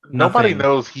 nobody nothing.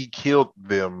 knows he killed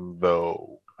them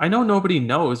though. I know nobody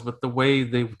knows, but the way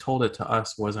they told it to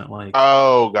us wasn't like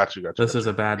Oh, got you. this is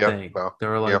a bad Yep, thing. no, They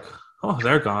were like, yep. oh,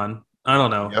 they're gone. I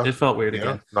don't know. Yeah, It felt weird Yeah,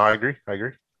 again. no, I agree. I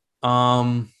agree.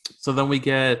 So then we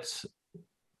get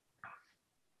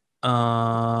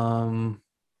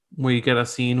a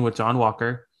scene with John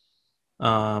Walker.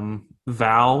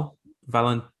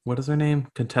 What is her name?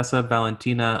 Contessa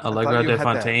Valentina Allegra you de had that.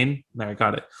 Fontaine. There, I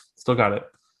got it. Still got it.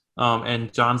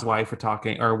 And John's wife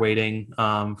are waiting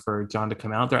for John to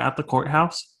come out. They're at the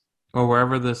courthouse or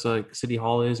wherever this like city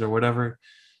hall is or whatever,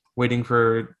 waiting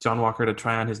for John Walker to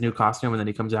try on his new costume, and then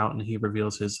he comes out and he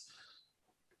reveals his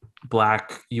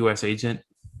black U.S. agent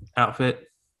outfit,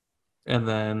 and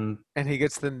then and he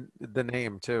gets the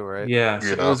name too, right? yeah, so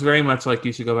it Yeah. was very much like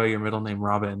you should go by your middle name,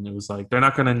 Robin. It was like they're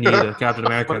not going to need a Captain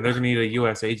America; they're going to need a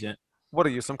U.S. agent. What are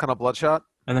you, some kind of bloodshot?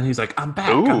 And then he's like, "I'm back.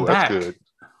 Ooh, I'm back." that's good.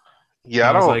 Yeah,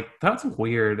 And I I was don't. like, "That's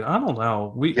weird. I don't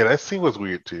know." Yeah, that scene was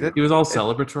weird too. Did- He was all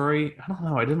celebratory. I don't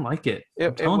know. I didn't like it. I'm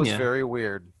It telling was you. very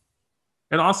weird.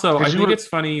 And also, I Because you think were- it's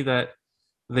funny that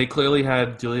they clearly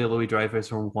had Julia Louis-Dreyfus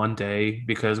for one day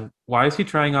because why are they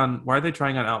trying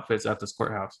on outfits at this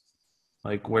courthouse?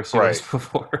 Like where she was Right.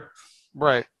 before.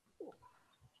 Right.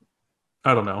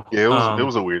 I don't know. Yeah, it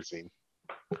was a weird scene.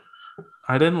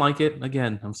 I didn't like it.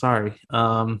 Again, I'm sorry.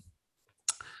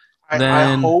 I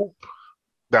Then- hope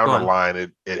down Go the on.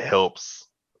 line it helps.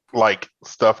 Like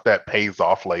stuff that pays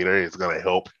off later is going to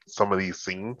help some of these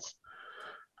scenes.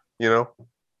 You know.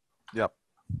 Yep.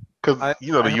 Because I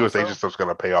the hope U.S. so. agent stuff's going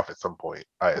to pay off at some point.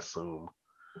 I assume.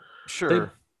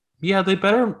 Sure. They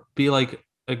better be like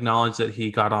acknowledge that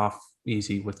he got off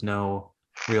easy with no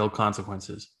real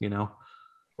consequences, you know?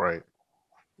 Right.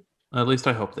 At least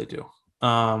I hope they do.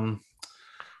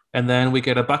 And then we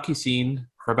get a Bucky scene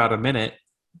for about a minute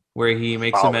where he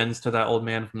makes Solid. amends to that old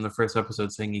man from the first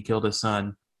episode saying he killed his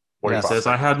son. What He about- says,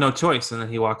 I had no choice, and then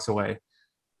he walks away.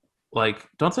 Like,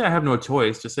 don't say I have no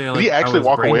choice. Just say, like, Did he I actually was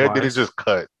walk away, or did it brainwashed. just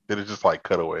cut? Did it just like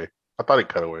cut away? I thought it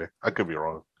cut away. I could be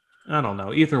wrong. I don't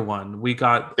know. Either one. We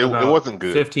got It about wasn't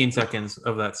good. 15 seconds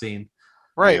of that scene.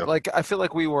 Right. Yeah. Like I feel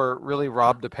like we were really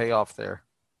robbed a payoff there.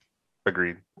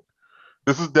 Agreed.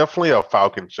 This is definitely a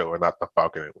Falcon show and not the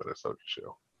Falcon and Winter Soldier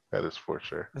show. That is for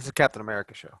sure. This is a Captain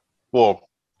America show. Well,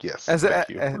 yes. As thank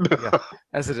you. yeah,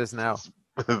 as it is now.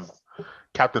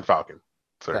 Captain Falcon,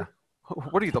 sir. Yeah.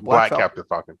 What are you, the Black Black Falcon? Captain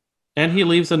Falcon. And he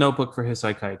leaves a notebook for his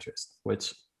psychiatrist,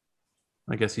 which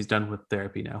I guess he's done with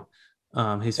therapy now.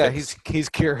 He's Yeah, fixed. he's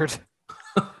cured.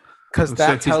 Because I'm sure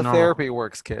that's he's how normal. therapy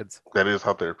works, kids. That is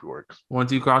how therapy works. Once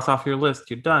you cross off your list,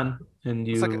 you're done, and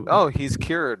It's like, you. oh, he's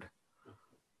cured.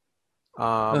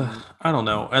 Um, I don't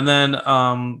know. And then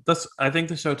this I think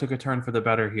the show took a turn for the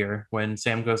better here when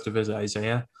Sam goes to visit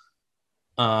Isaiah.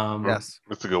 yes.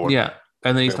 It's a good one. Yeah.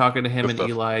 And then he's Yeah, talking to him good and stuff.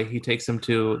 Eli. He takes him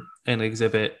to an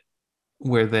exhibit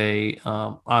where they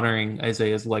honoring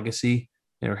Isaiah's legacy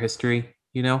or history,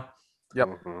 you know? Yep.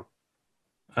 Mhm.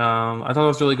 I thought it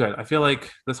was really good. I feel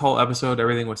like this whole episode,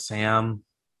 everything with Sam,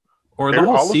 or the Every-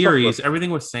 whole all the stuff series, was- everything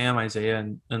with Sam, Isaiah,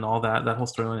 and all that whole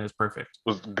storyline is perfect.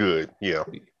 Was good. Yeah.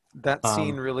 That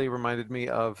scene Um, really reminded me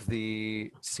of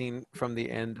the scene from the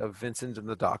end of Vincent and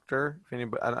the Doctor. If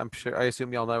anybody, I'm sure, I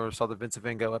assume y'all never saw the Vincent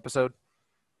Van Gogh episode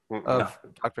Mm-mm. of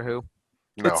Doctor Who.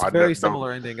 No, It's I very don't.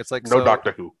 similar ending. It's like No so.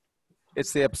 Doctor Who.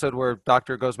 It's the episode where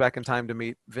Doctor goes back in time to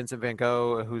meet Vincent Van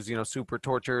Gogh, who's super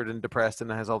tortured and depressed and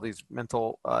has all these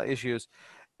mental issues.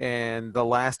 And the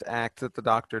last act that the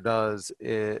Doctor does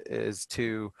is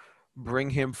to bring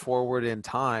him forward in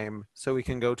time so he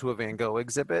can go to a Van Gogh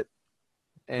exhibit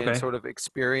and Okay. sort of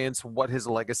experience what his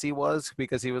legacy was,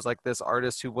 because he was like this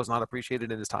artist who was not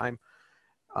appreciated in his time.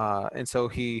 And so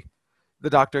the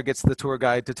Doctor gets the tour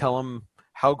guide to tell him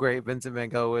how great Vincent Van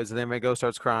Gogh is, and then Van Gogh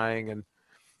starts crying, and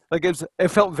like it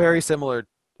felt very similar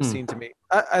scene to me.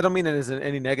 I don't mean it as in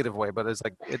any negative way, but it's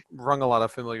like it rung a lot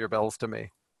of familiar bells to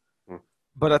me. Hmm.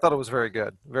 But I thought it was very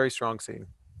good, very strong scene.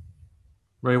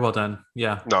 very well done.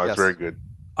 Yeah. No, it's Yes. very good.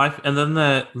 And then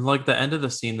the end of the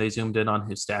scene, they zoomed in on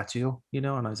his statue,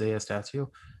 on Isaiah's statue.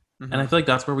 Mhm. And I feel like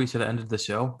that's where we should have ended the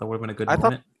show. That would have been a good I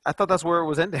moment. thought that's where it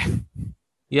was ending.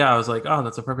 Yeah, I was like, oh,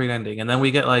 that's a perfect ending. And then we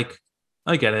get like,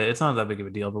 I get it. It's not that big of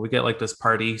a deal, but we get like this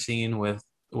party scene with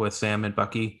Sam and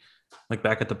Bucky, like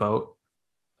back at the boat,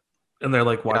 and they're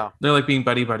like, what? Yeah. They're like being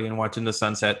buddy buddy and watching the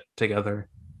sunset together.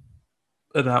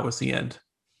 And that was the end.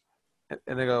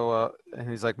 And they go, and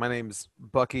he's like, "My name's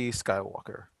Bucky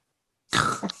Skywalker."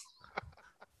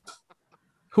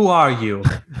 Who are you?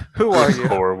 Who are It's you?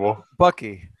 horrible.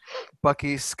 Bucky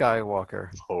Skywalker.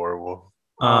 It's horrible.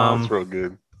 Um, It's real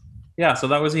good. yeah. So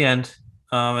that was the end.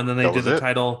 And then they That did was the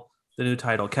it? new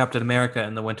title, Captain America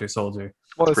and the Winter Soldier.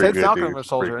 Well, it pretty said good, Falcon dude. and the It's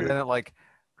Soldier, pretty and then it like,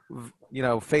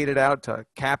 faded out to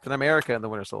Captain America and the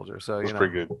Winter Soldier. So It's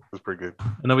pretty good. It's pretty good.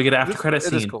 And then we get after credit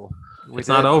It is scene. cool. It's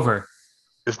not over.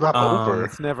 It's not over.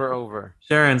 It's never over.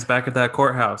 Sharon's back at that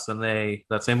courthouse, and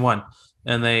that same one,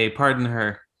 and they pardon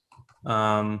her,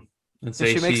 and And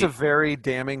say she makes a very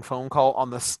damning phone call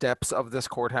on the steps of this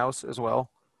courthouse as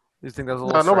well. Do you think that was a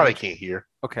little No, nobody strange? can hear.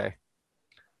 Okay.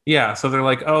 yeah. So they're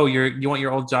like, oh, you want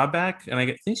your old job back? And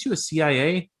I think she was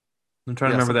CIA. I'm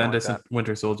trying to Yeah, remember the something end like of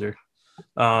Winter Soldier.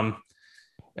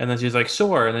 And then she's like,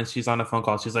 sure. And then she's on a phone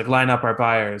call. She's like, line up our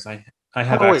buyers. I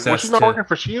have Oh, wait, access was she not to. working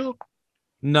for Shield?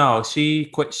 No, she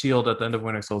quit Shield at the end of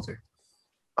Winter Soldier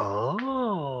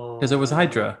Oh, because it was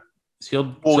Hydra.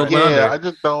 Shield. Well, Shield went yeah, under.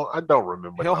 I don't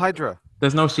remember. Hail nothing. Hydra.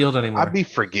 There's no Shield anymore. I'd be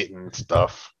forgetting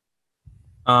stuff.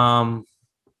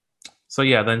 So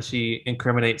yeah, then she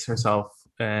incriminates herself,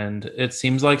 and it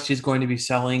seems like she's going to be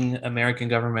selling American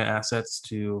government assets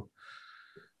to,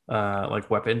 like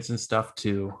weapons and stuff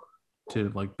to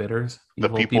like bidders, The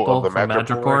evil people of the from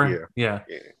Madripoor, Madripoor. Yeah.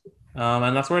 Yeah.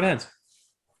 And that's where it ends.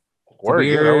 It's Word, a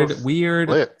yeah, that was weird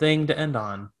lit. thing to end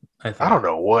on. I think. I don't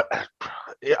know what.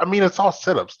 I mean, it's all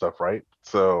setup stuff, right?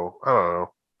 So I don't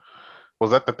know.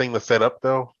 Was that the thing to set up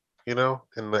though? In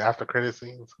the after credit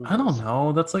scenes. I don't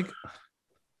know. That's like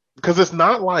Because it's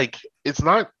not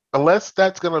unless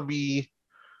that's gonna be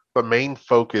the main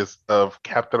focus of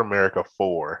Captain America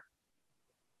 4.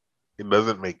 It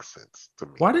doesn't make sense to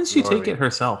me. why didn't she You know what I take it mean?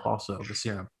 herself? Also, the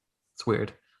serum. It's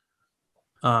weird.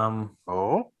 Oh,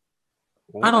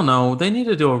 I don't know. They need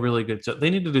to do a really good job. They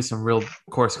need to do some real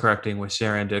course correcting with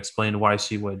Sharon to explain why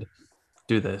she would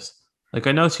do this. Like,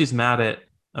 I know she's mad at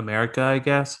America, I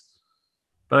guess,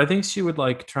 but I think she would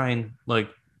like try and like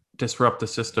disrupt the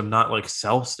system, not like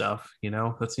sell stuff.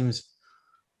 That seems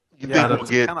You Yeah, think we'll that's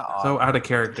get? kind of odd. so out of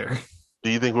character. Do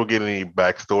you think we'll get any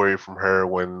backstory from her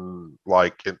when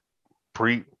it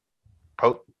pre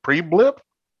blip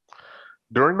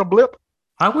during the blip?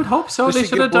 I would hope so. Does They she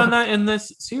should get have done blood? that in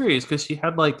this series because she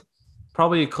had like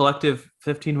probably a collective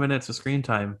 15 minutes of screen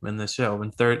time in this show.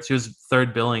 And she was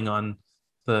third billing on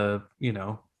the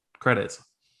credits.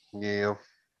 Yeah.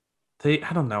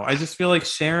 I don't know. I just feel like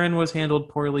Sharon was handled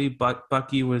poorly, but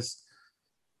Bucky was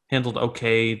handled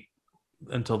okay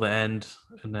until the end,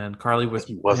 and then Carly was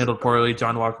He wasn't, handled though. poorly.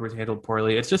 John Walker was handled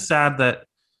poorly. It's just sad that,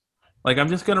 like, I'm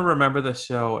just gonna remember the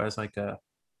show as like a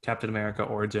Captain America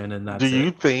origin, and that's Do you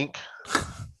it. think?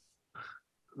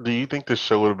 Do you think the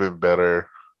show would have been better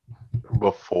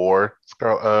before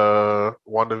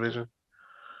WandaVision?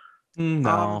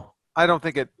 No. I don't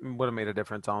think it would have made a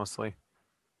difference, honestly.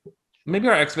 Maybe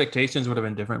our expectations would have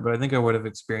been different, but I think I would have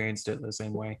experienced it the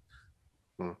same way.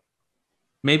 Hmm.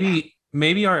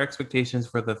 Maybe our expectations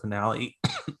for the finale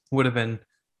would have been.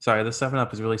 Sorry, the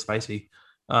 7-Up is really spicy.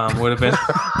 Would have been.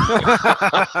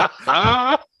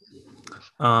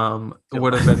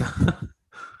 Would have been.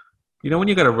 You know when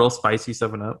you got a real spicy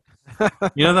 7-Up?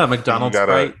 You know that McDonald's You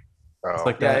gotta- Sprite? It's Oh,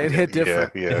 like Yeah, that. it hit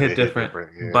different. Yeah, It hit different.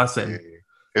 Yeah, Bussin'.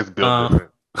 It's built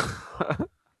different.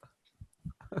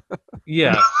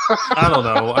 Yeah, I don't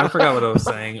know. I forgot what I was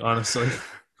saying, honestly.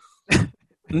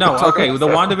 No, okay. The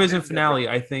WandaVision finale,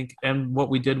 I think, and what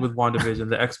we did with WandaVision,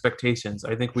 the expectations,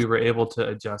 I think we were able to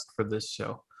adjust for this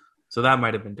show. So that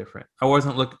might have been different. I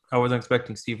wasn't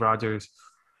expecting Steve Rogers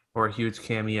or a huge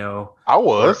cameo. I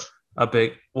was. A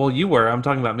big. Well, you were. I'm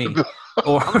talking about me.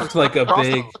 Or like a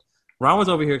big. Ron was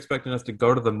over here expecting us to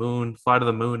go to the moon, fly to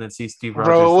the moon, and see Steve Rogers.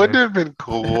 Bro, wouldn't there, it have been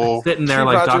cool? sitting there Steve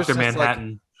like Rogers Dr. just like-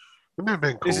 Manhattan. Wouldn't it have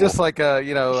been cool? He's just like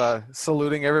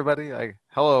saluting everybody, like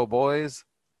 "Hello, boys."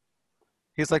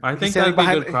 He's like, I he's think standing that'd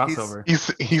be a good behind- crossover.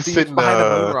 he's He's sitting behind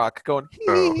a moon rock, going.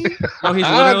 oh. No, he's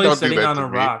Don't literally do sitting that on to a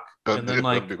me. rock, Don't and do- then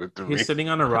don't like do it to he's me. sitting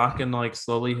on a rock, and like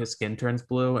slowly his skin turns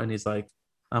blue, and he's like,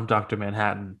 "I'm Dr.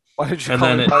 Manhattan. Why did you And call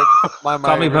then me it- by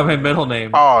Call me by my middle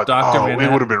name, Oh, Dr. it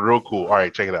Manhattan." would have been real cool. All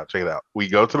right, check it out. Check it out. We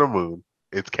go to the moon.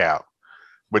 It's Cap,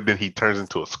 but then he turns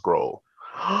into a scroll.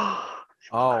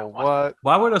 Oh, what?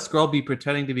 Why would a Skrull be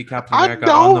pretending to be Captain I America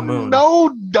on the don't moon?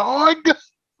 know, dog.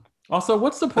 Also,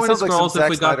 what's the point of sounds like some Skrulls if Zack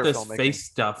we got Snyder this filmmaking. face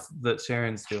stuff that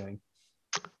Sharon's doing?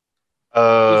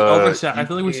 Uh, I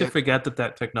feel like we should can't- forget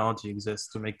that technology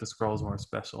exists to make the Skrulls more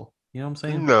special. You know what I'm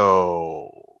saying? No,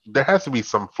 there has to be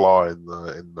some flaw in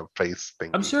the face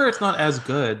thing. I'm sure it's not as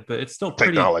good, but it's still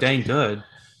pretty Technology. dang good.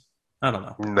 I don't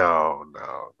know.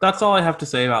 No. That's all I have to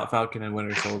say about Falcon and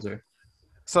Winter Soldier.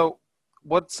 So,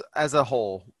 what's as a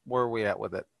whole? Where are we at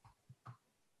with it?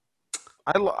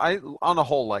 I on a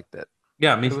whole liked it.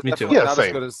 Yeah, me It was too. definitely Yeah, not same.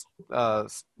 as good as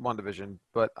WandaVision,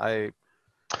 but I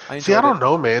enjoyed See, I don't it.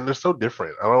 know, man. They're so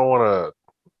different. I don't want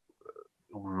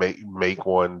to make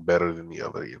one better than the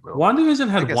other. You know? WandaVision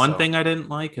I had guess one so. thing I didn't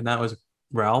like, and that was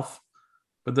Ralph.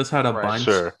 But this had a Right. bunch.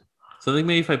 Sure. So I think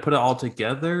maybe if I put it all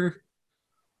together,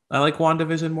 I like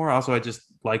WandaVision more. Also, I just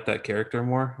like that character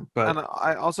more. But And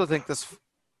I also think this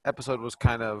episode was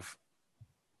kind of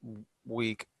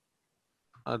weak,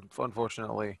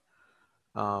 unfortunately.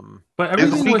 but It's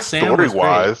everything weak with Sam story was great.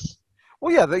 wise.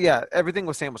 Well, yeah, everything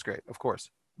with Sam was great, of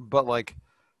course, but like,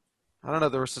 I don't know,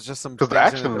 there was just some Because the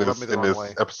things action in it that rubbed me the in wrong this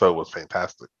way. episode was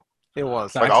fantastic. It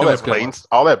was. The Like action was good.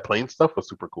 all that plane stuff was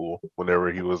super cool. Whenever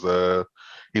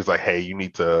he's like, "Hey, you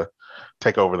need to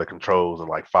take over the controls in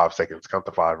like 5 seconds, count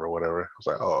to 5 or whatever." I was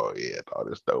like, "Oh yeah, dog,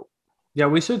 that's dope." Yeah,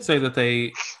 we should say that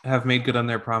they have made good on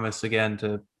their promise again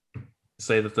to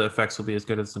say that the effects will be as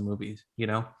good as the movies. You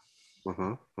know,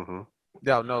 Mm-hmm.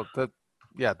 Yeah, no, they look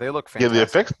Yeah, fantastic. the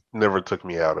effects never took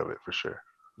me out of it for sure.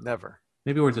 Never.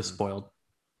 maybe we're just spoiled.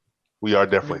 We are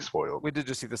definitely spoiled. We did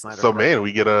just see the Snyder. So Cut. man,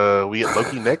 we get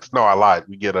Loki next. No, I lied.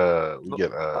 We get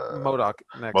MODOK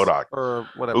next. MODOK. Or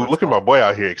whatever. Ooh, it's look at my boy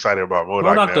out here excited about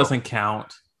MODOK. MODOK now. doesn't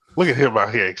count. Look at him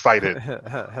out here excited.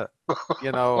 called.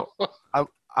 You know,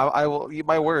 I will eat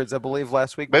my words. I believe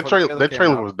last week. That before the trailer came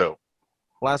out- was dope.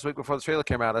 Last week before the trailer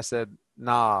came out, I said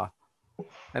nah,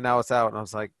 and now it's out, and I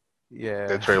was like, yeah.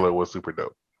 That trailer was super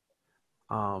dope.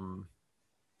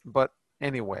 But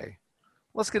anyway,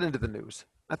 let's get into the news.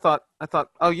 I thought.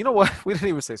 Oh, you know what? We didn't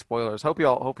even say spoilers. Hope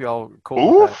y'all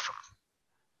cool with that. Oof.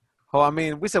 Oh, I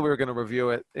mean, we said we were going to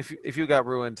review it. If you got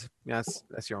ruined, yes,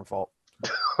 that's your own fault.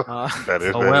 That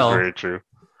is Oh, well. very true.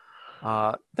 They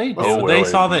Oh, do. well, They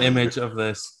saw the indeed. image of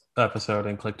this episode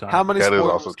and clicked on How it. many That is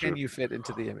spoilers also can true. you fit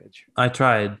into the image? I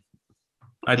tried.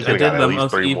 I You did could've got at the least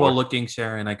most 3 more. evil-looking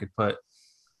Sharon I could put.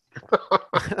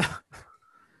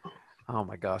 Oh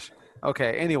my gosh.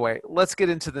 Okay. Anyway, let's get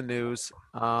into the news.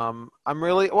 I'm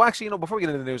really well. Actually, before we get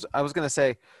into the news, I was gonna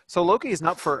say so Loki is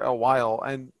not for a while,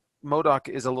 and MODOK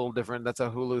is a little different. That's a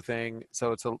Hulu thing,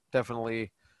 so it's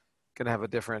definitely gonna have a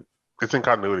different. It's in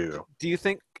continuity though. Do you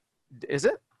think? Is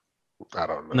it? I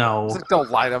don't know. No. It's like, don't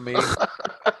lie to me. It's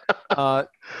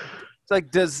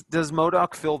like does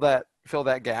MODOK fill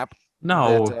that gap?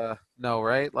 No. That, no,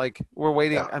 right? Like we're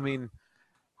waiting. Yeah. I mean,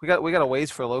 we got a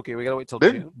ways for Loki. We got to wait till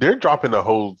They're June. they're dropping a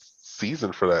whole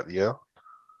season for that. Yeah.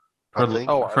 I For, think.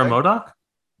 Oh, are for they? MODOK?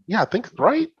 Yeah, I think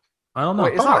right. I don't know.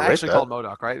 Wait, it's Oh, not I read actually that. called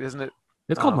MODOK, right? Isn't it?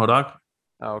 It's called um, MODOK.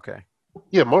 Oh, okay.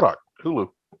 Yeah, MODOK, Hulu.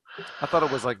 I thought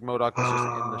it was like MODOK was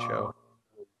just in the show.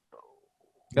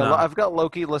 Yeah, No. I've got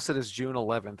Loki listed as June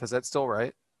 11th. Is that still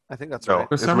right? I think that's No, right.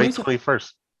 For it's some May reason-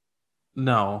 21st.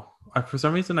 No. For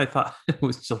some reason, I thought it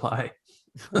was July.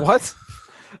 What?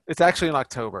 It's actually in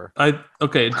October.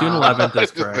 Okay, June 11th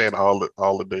is Just saying correct.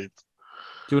 all the dates.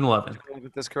 June 11th. June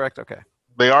 11th is correct. Okay.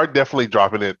 They are definitely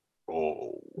dropping it.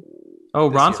 Oh, Oh,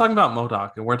 This Ron's year. talking about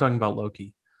MODOK, and we're talking about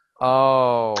Loki.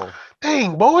 Oh,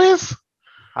 dang, boys!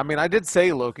 I mean, I did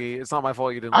say Loki. It's not my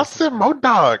fault you didn't. I listen. said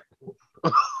MODOK.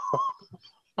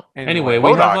 Anyway,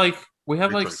 MODOK. we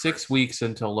have like May 6 weeks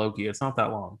until Loki. It's not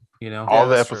that long, you know. All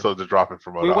the that's true. episodes are dropping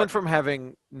from MODOK. We went from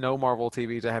having no Marvel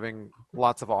TV to having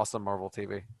lots of awesome Marvel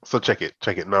TV. So check it.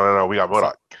 No. We got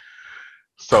MODOK.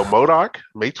 So MODOK,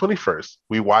 May 21st.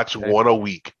 We watch Okay. one a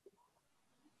week.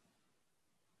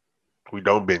 We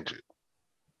don't binge it.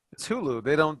 It's Hulu.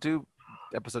 They don't do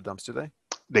episode dumps, do they?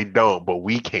 They don't, but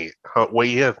we can't. Huh,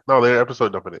 wait, yeah. No, they're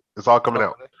episode dumping it. It's all coming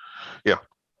out. It's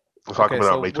all Okay, coming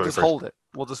so out May we'll just 21st. hold it.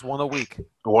 We'll just one a week.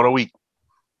 One a week.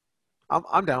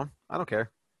 I'm down. I don't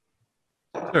care.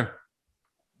 Sure.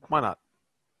 Why not?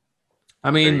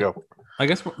 I There you mean, go. I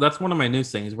guess that's one of my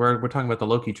news things. We're talking about the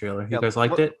Loki trailer. You Yeah, guys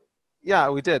liked look- it? Yeah,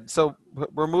 we did. So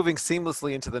we're moving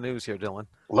seamlessly into the news here, Dylan.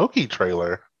 Loki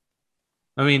trailer.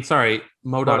 I mean, sorry,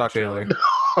 MODOK MODOK trailer.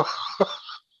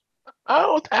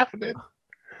 Oh, what's happening?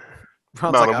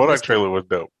 Ron's No, like, the I MODOK missed it. trailer was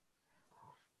dope.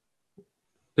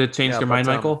 Did it change Yeah, your mind,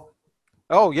 but, Michael?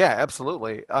 Oh yeah,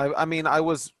 absolutely. I mean, I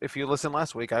was. If you listened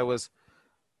last week, I was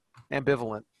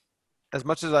ambivalent. As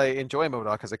much as I enjoy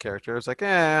MODOK as a character, it's like,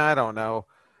 I don't know.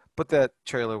 But that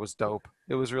trailer was dope.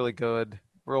 It was really good,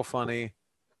 real funny.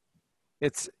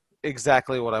 It's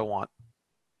exactly what I want.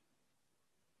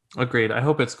 Agreed. I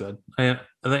hope it's good. The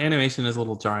animation is a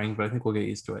little jarring, but I think we'll get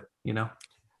used to it. You know.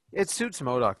 It suits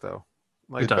MODOK though.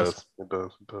 Like It does.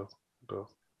 does.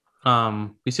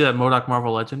 You see that MODOK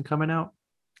Marvel Legend coming out?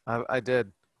 I did.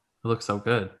 It looks so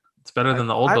good. It's better than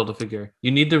the old I- Build-A-Figure.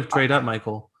 You need to trade up,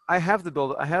 Michael. I have the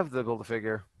build. I have the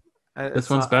Build-A-Figure. This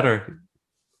one's better.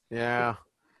 Yeah.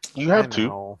 You I have two.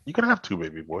 know. You can have two,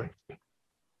 baby boy.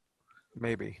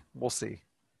 Maybe we'll see.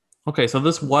 Okay, so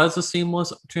this was a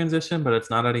seamless transition, but it's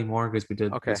not anymore because we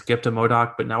Okay. skip to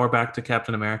MODOK, but now we're back to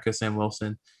Captain America, Sam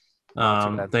Wilson. Not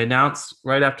too bad. They announced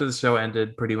right after the show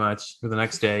ended, pretty much, for the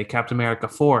next day, Captain America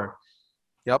 4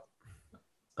 Yep.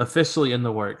 officially in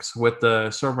the works with the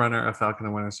showrunner of Falcon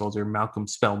and Winter Soldier, Malcolm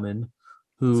Spellman, It's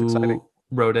who exciting.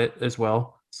 wrote it as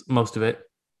well, most of it,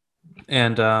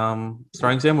 and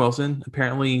starring Sam Wilson.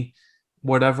 Apparently,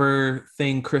 whatever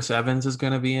thing Chris Evans is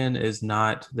going to be in is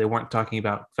not. They weren't talking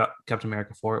about Captain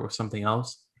America 4. It was something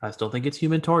else. I still think it's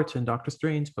Human Torch and Doctor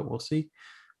Strange, but we'll see.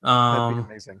 That'd be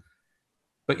amazing.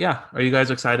 But yeah, are you guys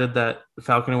excited that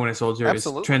Falcon and Winter Soldier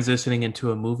Absolutely. is transitioning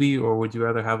into a movie, or would you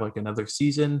rather have like another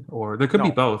season, or there could be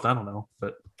No. both? I don't know,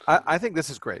 but I think this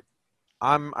is great.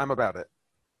 I'm about it.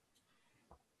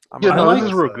 I'm Yeah, I no, like- this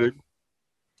is real good.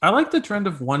 I like the trend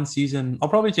of one season. I'll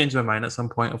probably change my mind at some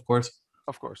point, of course,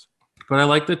 Of course. but I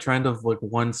like the trend of like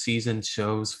one season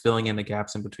shows filling in the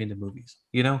gaps in between the movies.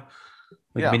 You know,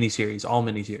 like Yeah. miniseries, all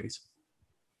miniseries.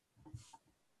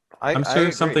 I'm I sure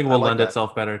agree. something I will like lend that.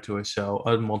 itself better to a show,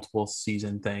 a multiple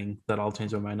season thing that I'll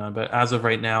change my mind on. But as of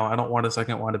right now, I don't want a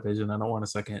second WandaVision. I don't want a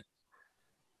second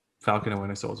Falcon and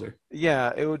Winter Soldier.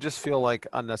 Yeah, it would just feel like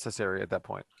unnecessary at that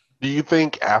point. Do you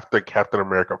think after Captain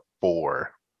America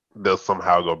 4, they'll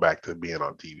somehow go back to being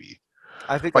on TV?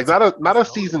 I think Like that's not a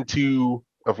season 2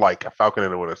 of like a Falcon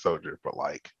and the Winter Soldier, but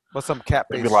like but some cat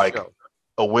maybe based like show.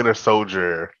 a Winter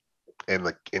Soldier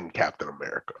in Captain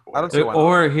America. I don't see why not.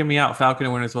 Or hear me out, Falcon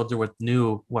and Winter Soldier with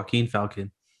new Joaquin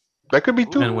Falcon That could be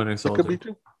two. and Winter That could be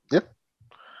Soldier. two.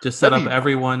 Just set That'd up be-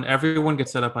 everyone. Everyone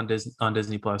gets set up on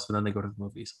Disney Plus, and then they go to the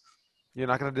movies. You're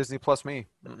not going to Disney Plus me.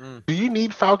 Mm-mm. Do you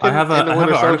need Falcon I have and the an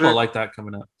Winter article Soldier? like that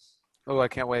coming up. Oh, I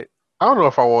can't wait. I don't know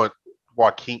if I want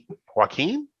Joaquin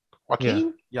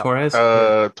Yeah. Torres.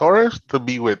 Torres to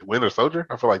be with Winter Soldier.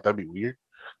 I feel like that'd be weird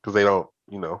because they don't,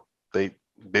 they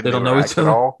didn't don't know interact each at other.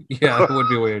 all. Yeah, it would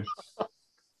be weird.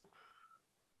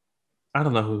 I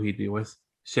don't know who he'd be with.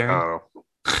 Sharon.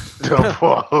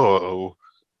 Whoa.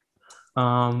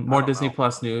 More don't Disney know.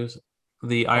 Plus news.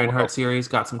 The well. Ironheart series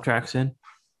got some traction.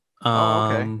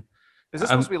 Oh, okay. Is this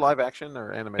I'm- supposed to be live action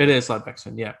or animated? It is live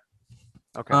action, yeah.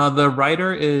 Okay. The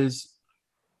writer is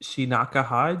Shinaka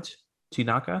Hodge.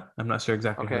 Chinaka? I'm not sure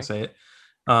exactly how Okay. to say it.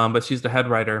 But she's the head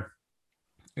writer.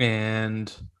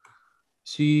 And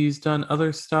she's done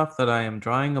other stuff that I am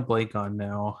drawing a blank on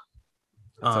now.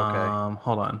 It's okay.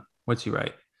 Hold on. What'd she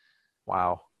write?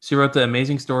 Wow. She wrote the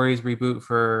Amazing Stories reboot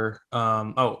for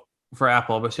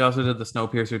Apple, but she also did the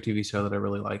Snowpiercer TV show that I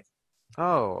really like.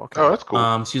 Oh, okay. Oh, that's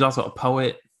cool. She's also a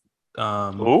poet.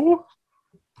 Ooh,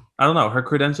 I don't know. Her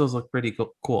credentials look pretty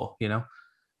cool.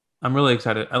 I'm really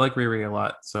excited. I like Riri a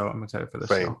lot, so I'm excited for this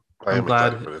same. show. I I'm am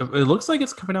glad. excited for this. It looks like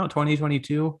it's coming out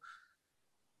 2022.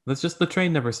 That's just the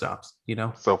train never stops.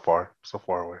 So far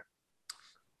away.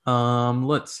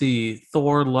 Let's see.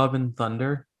 Thor: Love and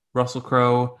Thunder. Russell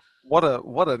Crowe. What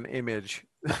an image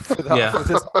Yeah. for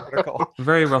this article.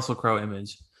 Very Russell Crowe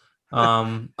image.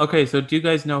 Okay, so do you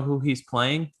guys know who he's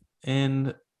playing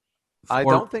in I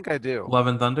Thor: don't think I do. Love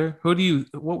and Thunder?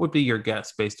 What would be your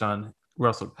guess based on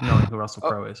knowing who Russell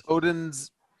Crowe is?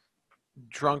 Odin's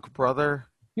drunk brother.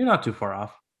 You're not too far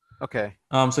off. Okay.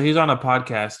 So he's on a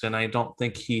podcast, and I don't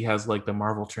think he has like the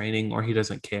Marvel training, or he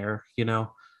doesn't care.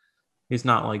 He's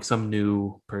not like some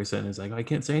new person. He's like, I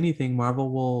can't say anything.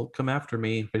 Marvel will come after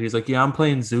me. But he's like, yeah, I'm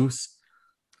playing Zeus.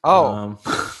 Oh,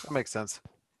 that makes sense.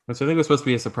 Which I think was supposed to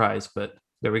be a surprise, but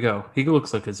there we go. He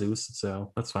looks like a Zeus,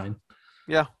 so that's fine.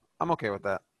 Yeah, I'm okay with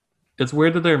that. It's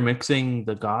weird that they're mixing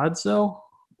the gods, though,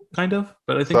 kind of.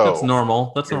 But I think So, that's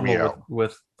normal. That's hear me normal out.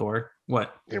 with Thor.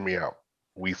 What? Hear me out.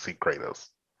 We see Kratos.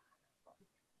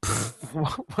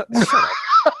 What?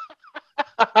 Shut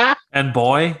up. And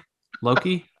boy,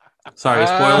 Loki. Sorry,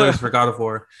 spoilers for God of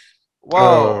War.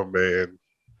 Oh Whoa. man.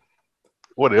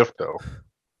 What if though?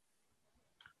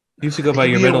 You should go It by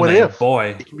can your be a middle what name, if.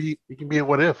 boy. It can be a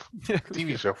what if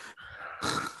TV show.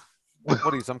 What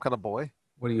are you, some kind of boy?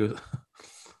 What do you?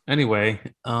 Anyway,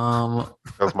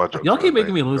 That's my joke. y'all for keep the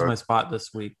making day. me lose Go my ahead. spot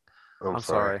this week. I'm I'm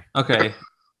sorry. sorry. Okay.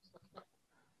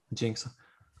 Jinx. This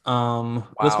one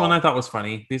Wow. I thought was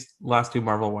funny. These last two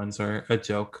Marvel ones are a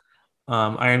joke.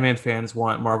 Iron Man fans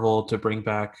want Marvel to bring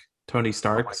back Tony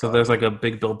Stark, my so God. there's like a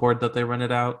big billboard that they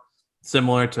rented out,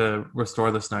 similar to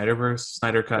restore the Snyderverse,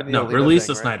 Snyder Cut. And the No, Alita release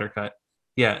thing, the right? Snyder Cut.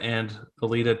 Yeah, and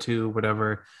Alita 2,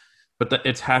 whatever. But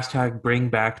it's hashtag bring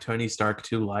back Tony Stark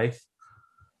to life,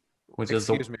 which is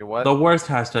Excuse me, what? the worst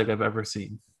hashtag I've ever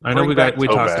seen. I know Bring back we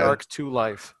So Tony talked bad. Stark to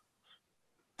life.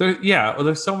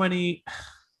 there's so many.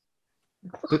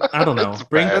 I don't know. It's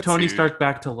Bring bad, Tony dude. Stark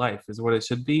back to life is what it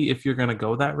should be if you're gonna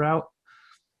go that route.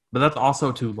 But that's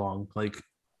also too long. Like,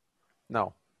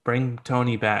 No. bring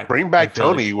Tony back. Bring I back feel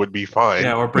like. Tony would be fine.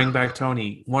 Yeah, or bring back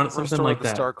Tony. Something Restore like the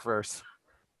that. Starkverse.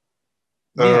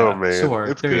 Oh, Yeah, man, sure.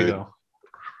 it's There you good. go.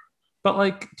 But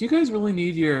like, do you guys really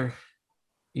need you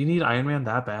need Iron Man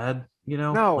that bad?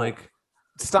 No. Like,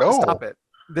 Stop! No. Stop it.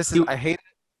 This is. You- I hate it.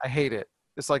 I hate it.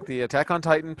 It's like the Attack on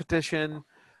Titan petition.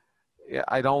 Yeah,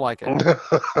 I don't like it.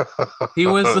 he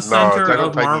was the No, center Attack on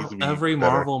of Titan needs to be every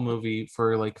better. Marvel movie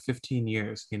for like 15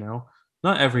 years.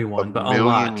 Not A everyone, but a million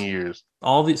lot. years.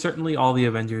 Certainly all the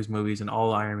Avengers movies and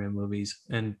all Iron Man movies,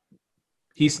 and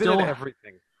He's been in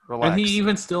everything. Relax. and he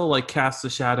even still like casts a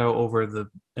shadow over the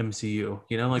MCU.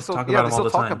 Like Still- talk yeah, about they him all still the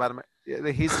talk time. about him.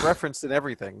 Yeah, he's referenced in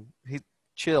everything. He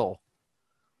chill.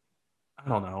 I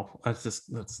don't know. That's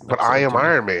But I absurd am to me.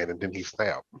 Iron Man, and then he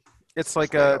snapped. It's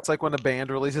like Yeah. it's like when a band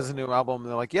releases a new album, and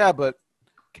they're like, "Yeah, but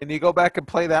can you go back and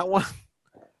play that one?"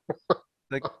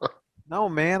 Like, no,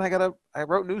 man, I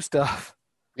wrote new stuff.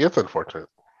 It's unfortunate.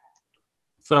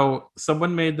 So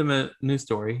someone made the new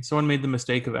story. Someone made the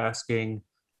mistake of asking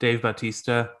Dave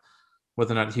Bautista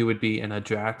whether or not he would be in a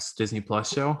Drax Disney Plus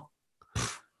show.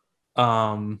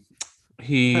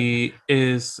 He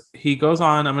goes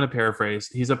on, I'm going to paraphrase.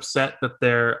 He's upset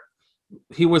that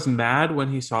he was mad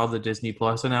when he saw the Disney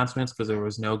Plus announcements because there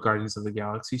was no Guardians of the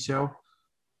Galaxy show,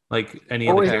 like any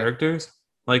of the Okay. characters.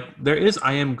 Like there is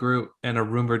I Am Groot and a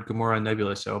rumored Gamora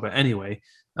Nebula show, but anyway,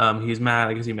 he's mad.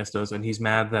 I guess he missed those, and he's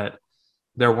mad that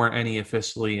there weren't any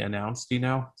officially announced.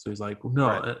 So he's like, no,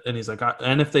 Right. and he's like,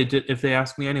 and if they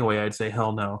asked me anyway, I'd say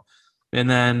hell no. And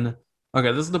then,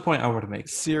 okay, this is the point I want to make.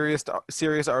 Serious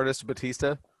artist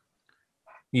Batista.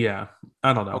 Yeah,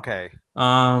 I don't know. Okay.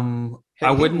 I He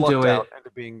wouldn't do lucked it. out into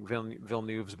being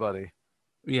Villeneuve's buddy.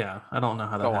 Yeah, I don't know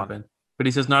how that Go on. happened. But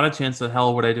he says, not a chance. The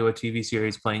hell would I do a TV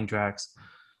series playing Drax?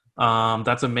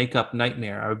 That's a makeup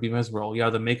nightmare. I would be miserable. Yeah,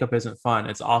 the makeup isn't fun.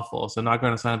 It's awful. So I'm not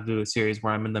going to sign up to do a series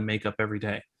where I'm in the makeup every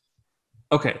day.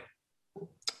 Okay.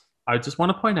 I just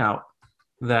want to point out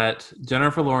that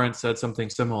Jennifer Lawrence said something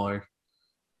similar.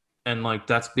 And like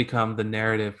that's become the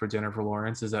narrative for Jennifer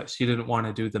Lawrence is that she didn't want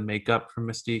to do the makeup for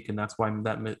Mystique, and that's why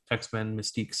that X-Men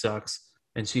Mystique sucks.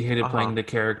 And she hated playing the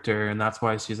character, and that's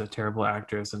why she's a terrible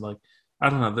actress. And like,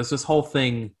 I don't know, there's this whole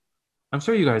thing. I'm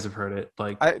sure you guys have heard it.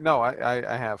 Like, I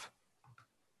have.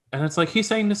 and it's like he's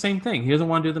saying the same thing. He doesn't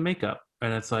want to do the makeup,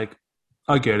 and it's like,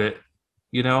 I get it.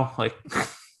 Like,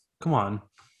 come on.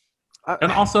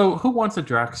 And also, who wants a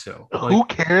Drax show? Like, Who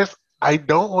cares? I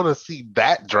don't want to see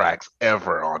that Drax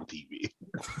ever on TV.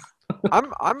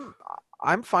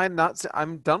 I'm fine.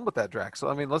 I'm done with that Drax. So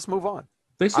I mean, let's move on.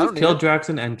 They I should don't have need killed it. Drax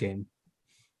in Endgame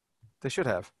They should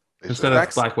have. They instead should- of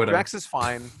Drax, Black Widow. Drax is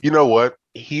fine. You know what?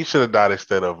 He should have died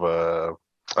instead of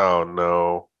oh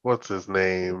no, what's his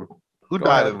name? Who Go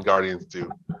died ahead. in Guardians 2?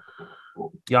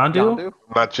 Yondu? Yondu? I'm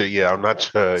not sure. Yeah, I'm not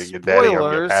sure. Your daddy, I'm your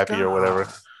Spoilers, pappy or whatever.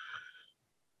 God.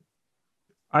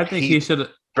 I think He- he should have.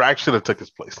 Drax should have took his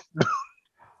place.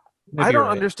 I don't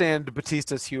understand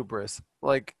Batista's hubris.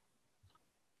 Like,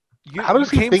 How does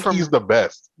he came think from, he's the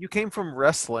best? You came from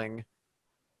wrestling,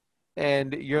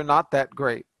 and you're not that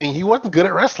great. And he wasn't good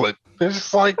at wrestling. It's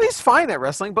just like He's fine at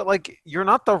wrestling, but like, you're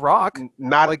not The Rock.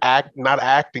 not like- not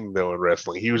acting though in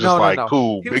wrestling. He was No, just no, like no.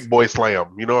 cool, He was- big boy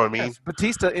slam. You know what I mean? Yes,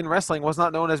 Batista in wrestling was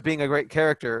not known as being a great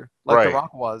character like Right. The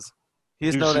Rock was. He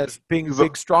is He known was- as being he's a-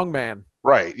 big, strong man.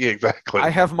 Right. Yeah. Exactly. I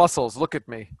have muscles. Look at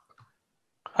me.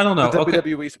 I don't know. The Okay.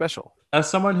 WWE special. As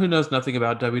someone who knows nothing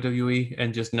about WWE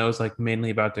and just knows like mainly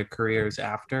about their careers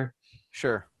after,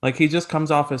 Sure. like he just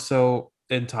comes off as so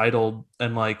entitled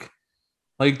and like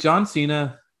John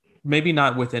Cena, maybe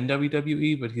not within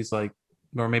WWE, but he's like,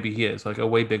 or maybe he is like a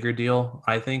way bigger deal.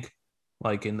 I think,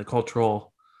 like in the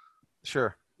cultural,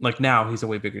 Sure. like now he's a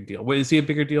way bigger deal. Wait, is he a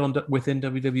bigger deal within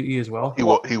WWE as well? He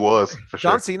was for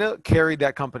John sure. Cena carried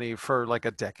that company for like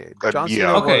a decade. John yeah.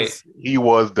 Cena Okay. was He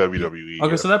was WWE. Okay,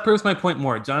 yeah. so that proves my point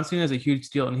more. John Cena is a huge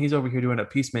deal, and he's over here doing a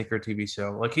Peacemaker TV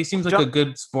show. Like he seems like John- a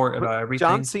good sport about everything.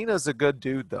 John Cena's a good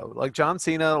dude though. Like John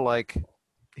Cena, like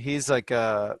he's like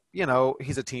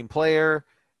he's a team player.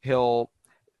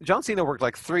 John Cena worked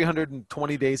like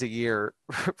 320 days a year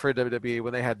for WWE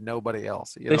when they had nobody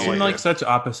else. You They know, seem like- like such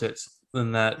opposites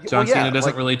in that Well, John yeah, Cena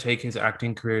doesn't like- really take his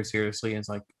acting career seriously. It's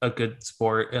like a good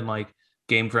sport and like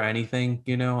game for anything,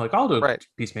 you know. Like I'll do a Right.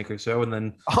 Peacemaker show, and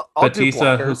then I'll do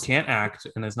Batista, who blockers. can't act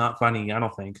and is not funny, I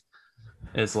don't think,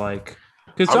 is like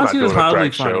because I'm John not Cena's doing a mildly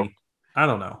drag funny. show. I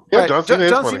don't know. Yeah, Right. John Cena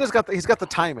is John funny. Cena's he's got the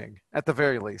timing at the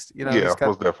very least. You know, Yeah, he's got,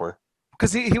 most definitely.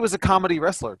 because he was a comedy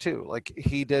wrestler too. Like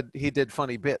he did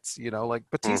funny bits. You know, like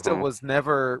Batista Mhm. was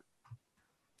never.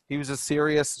 He was a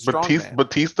serious strong man.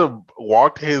 Batista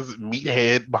walked his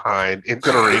meathead behind into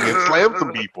the ring and slammed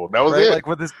some people. That was Right? it. Like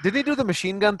with this, did he do the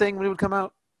machine gun thing when he would come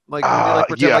out? Like, when he, like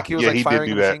pretend yeah, like he was like he did firing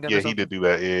do a machine that. gun. Yeah, or he something? did do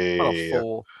that. Yeah, What yeah, a yeah.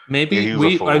 fool! Maybe Yeah, he was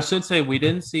a I fool. should say we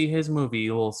didn't see his movie,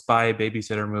 a little spy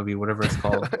babysitter movie, whatever it's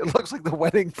called. It looks like the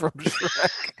wedding from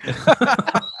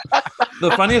Shrek.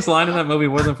 The funniest line in that movie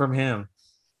wasn't from him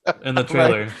in the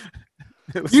trailer.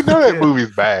 It was You know so that good.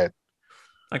 movie's bad.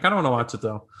 I kind of want to watch it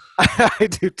though. I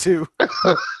do too.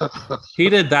 He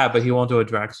did that, but he won't do a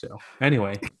drag show.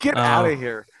 Anyway, Get out of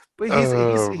here! But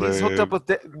Oh, he's hooked man.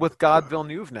 up with God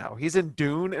Villeneuve now. He's in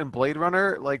Dune and Blade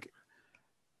Runner. Like,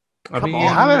 I Come mean,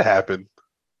 on. How did that happen?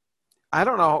 I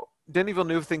don't know. Denis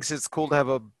Villeneuve thinks it's cool to have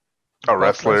a A buff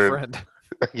wrestler. friend.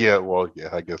 Yeah, well, yeah,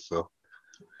 I guess so.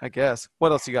 I guess.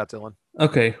 What else you got, Dylan?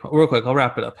 okay, real quick, I'll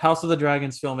wrap it up. House of the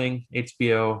Dragons filming,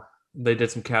 HBO. They did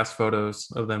some cast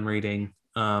photos of them reading.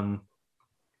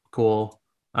 Cool.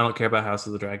 I don't care about House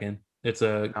of the Dragon. It's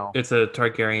a No.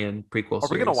 Targaryen prequel Are we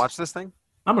series. gonna watch this thing?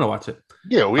 I'm gonna watch it.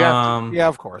 Yeah, we have Yeah,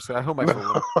 of course. Who am I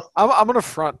fooling? I'm gonna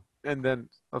front and then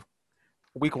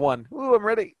week one. Ooh, I'm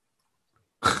ready.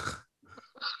 to.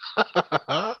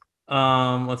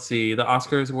 Let's see. The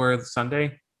Oscars were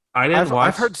Sunday. I didn't watch.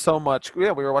 I've heard so much.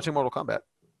 Yeah, we were watching Mortal Kombat.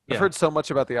 Yeah. I've heard so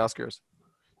much about the Oscars.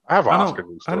 I have an I Oscar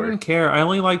news I story. don't care. I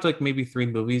only liked like maybe 3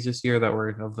 movies this year that were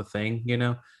of the thing, you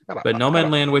know. But No I Man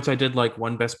got Land, which I did like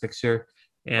one Best Picture,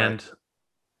 and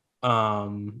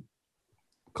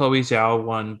Chloe Zhao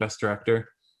won Best Director.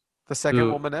 The second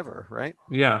Who- woman ever, right?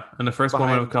 Yeah, and the first woman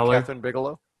Behind of color. Catherine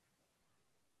Bigelow.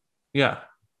 Yeah,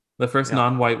 the first Yeah.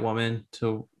 non-white woman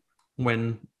to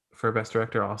win for Best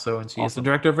Director also, and she is the Awesome.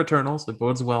 director of Eternals. It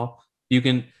bodes well. You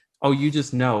can. Oh, you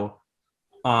just know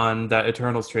on that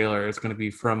Eternals trailer it's going to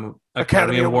be from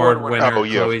Academy Award Award winner Oh,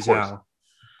 yeah, of Chloe course. Zhao.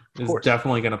 Of Is course.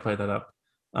 definitely going to play that up.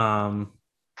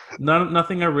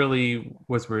 Nothing I really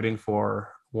was rooting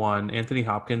for won. Anthony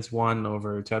Hopkins won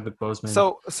over Chadwick Boseman.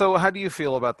 So how do you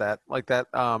feel about that? Like that.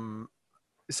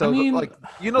 So I mean, like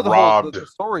you know the Robbed. whole the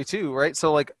story too, right?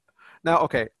 So like now,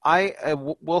 okay, I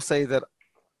will say that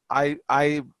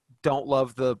I don't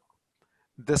love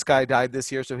this guy died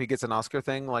this year, so he gets an Oscar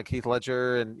thing like Heath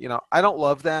Ledger, and I don't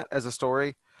love that as a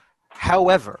story.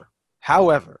 However,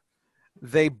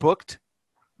 they booked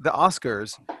the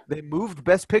Oscars. They moved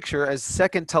Best Picture as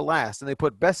second to last, and they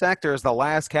put Best Actor as the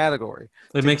last category.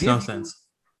 it to makes no give you- sense.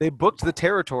 They booked the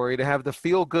territory to have the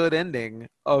feel-good ending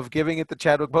of giving it to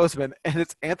Chadwick Boseman, and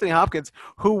it's Anthony Hopkins,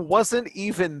 who wasn't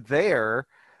even there,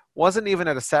 wasn't even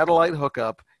at a satellite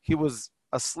hookup. He was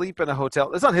asleep in a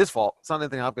hotel. It's not his fault. It's not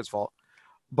Anthony Hopkins' fault.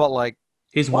 But like,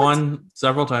 He's What? won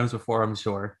several times before, I'm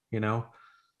sure.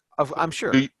 I'm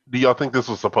sure. Do y'all think this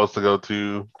was supposed to go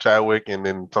to Chadwick and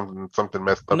then something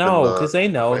messed up in No, the because they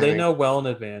planning? know well in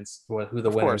advance who the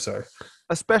Of winners course. are.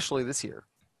 Especially this year.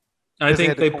 I 'Cause they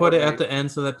had think to they put it at coordinate. the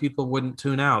end so that people wouldn't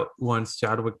tune out once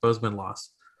Chadwick Boseman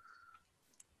lost.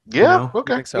 Yeah. You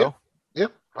Okay. think Yeah. so? Yeah.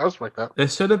 I was like that.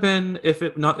 It should have been if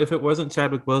it wasn't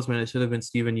Chadwick Boseman, it should have been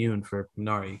Stephen Yeun for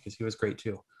Minari because he was great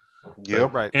too. Yeah.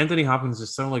 But Right. Anthony Hopkins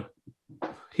is so like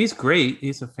he's great.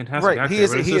 He's a fantastic Right. actor, but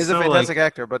it's He just is a so like fantastic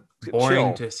actor, but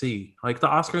boring chill. to see. Like the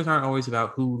Oscars aren't always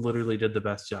about who literally did the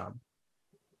best job.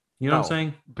 You know what I'm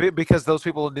No. saying? Because those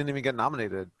people didn't even get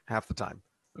nominated half the time.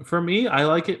 For me, I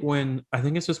like it when I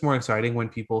think it's just more exciting when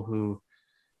people who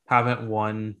haven't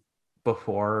won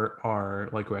before are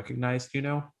like recognized,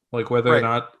 like whether or Right.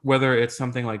 not whether it's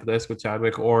something like this with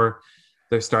Chadwick or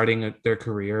they're starting their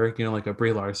career, like a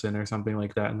Brie Larson or something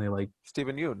like that, and they like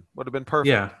Stephen Yeun would have been perfect.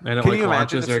 yeah, and it Can like you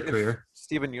imagine launches their if career.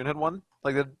 Stephen Yeun had won?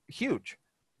 Like that huge.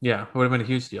 Yeah, it would have been a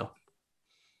huge deal.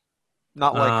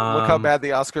 Not like look how Um, bad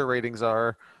the Oscar ratings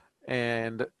are,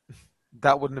 and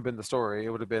that wouldn't have been the story. It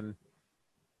would have been,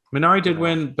 Minari you did know,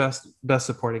 win best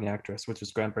supporting actress, which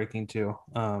is groundbreaking too.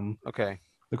 okay.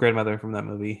 The grandmother from that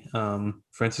movie.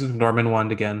 Frances McDormand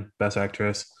won again, best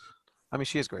actress. I mean,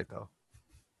 she is great though.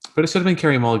 But it should have been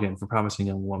Carey Mulligan for Promising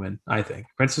Young Woman, I think.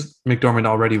 Frances McDormand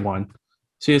already won.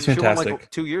 She is She won like fantastic.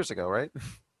 2 years ago, right?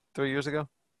 3 years ago.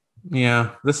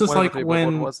 Yeah, this is One of the like three, but what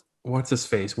when was? what's his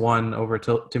face won over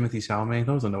Timothy Chalamet.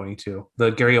 That was annoying too.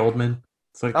 The Gary Oldman.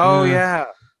 It's like, Oh yeah.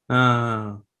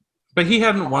 uh, but he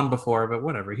hadn't won before. But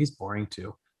whatever, he's boring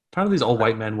too. Tired of these old Right.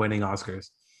 white men winning Oscars.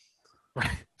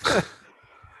 Right.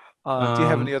 Do you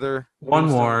have any other One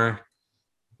news? more.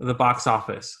 The box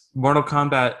office. Mortal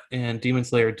Kombat and Demon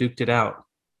Slayer duked it out.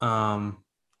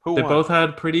 Who They won? both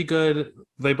had pretty good.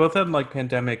 They both had like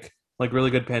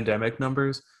really good pandemic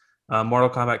numbers. Mortal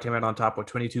Kombat came out on top with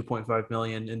 22.5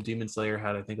 million, and Demon Slayer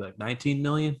had I think like 19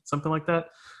 million, something like that.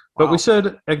 But we Wow,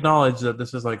 should acknowledge that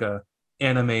this is like a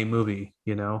anime movie.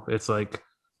 It's like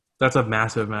that's a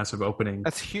massive, massive opening.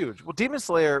 that's huge. Well, Demon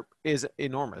Slayer is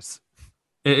enormous.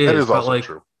 It That is, is but also like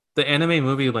true. the anime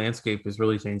movie landscape is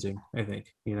really changing. I think.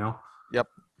 Yep.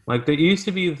 Like there used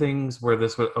to be things where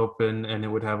this would open and it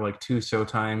would have like 2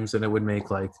 showtimes and it would make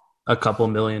like a couple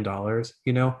 $1 million.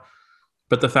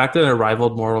 But the fact that it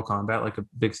rivaled Mortal Kombat, like a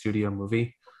big studio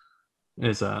movie,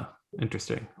 is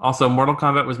interesting. Also, Mortal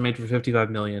Kombat was made for 55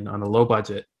 million on a low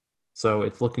budget, so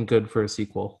it's looking good for a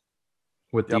sequel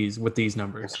with Yep. these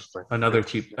numbers. Interesting. Another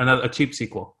cheap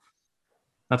sequel.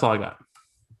 That's all I got.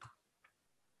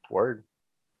 Word.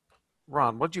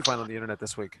 Ron, what did you find on the internet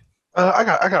this week? I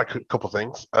got a couple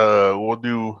things. We'll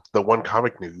do the one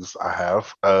comic news I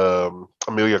have.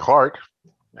 Amelia Clark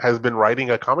has been writing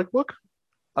a comic book.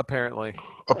 Apparently,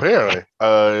 Apparently,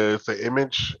 it's an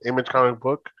image comic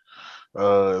book.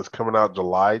 It's coming out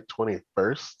July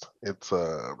 21st. It's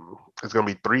gonna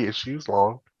be 3 issues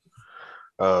long.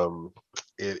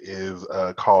 It is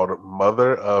called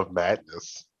Mother of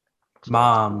Madness. So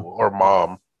Mom. cool. Or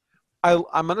Mom.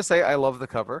 I'm gonna say I love the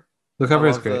cover. The I cover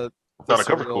is love great. the Not a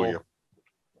cover cool, surreal- yeah.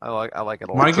 I like it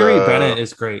a lot. Marguerite Bennett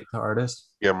is great, the artist.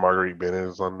 Yeah, Marguerite Bennett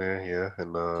is on there, yeah,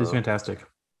 and She's fantastic.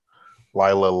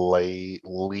 Lila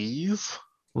Lees.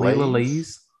 Layla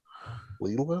Lees.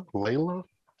 Layla.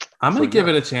 I'm gonna So, give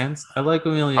yeah. it a chance. I like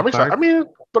Amelia I'm excited. Clark. I mean,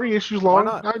 3 issues long.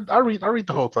 not? I read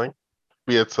the whole thing.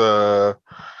 Yeah, it's a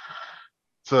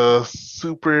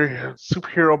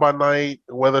superhero by night,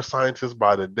 weather scientist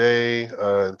by the day,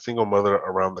 and single mother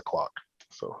around the clock.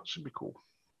 So it should be cool.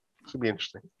 Should be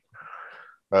interesting.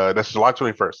 That's July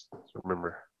 21st. So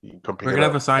remember, you can come pick We're it gonna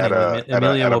up have a signing. at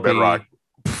Amelia a will be Bedrock.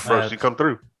 Bro, she come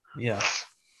through. yeah.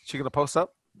 She gonna post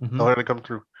up? Mhm. Tell her to come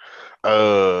through.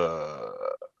 The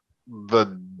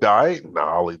die. No,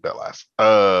 I'll leave that last.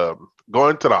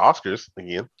 Going to the Oscars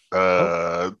again.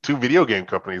 2 video game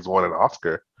companies won an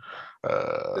Oscar.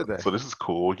 Did they? So this is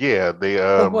cool. Yeah, they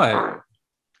What?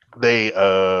 they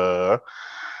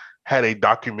had a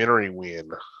documentary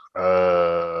win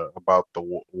about the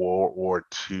World War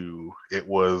II. It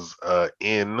was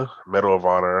in Medal of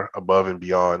Honor Above and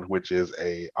Beyond, which is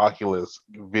a Oculus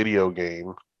video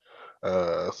game.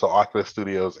 So Oculus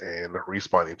Studios and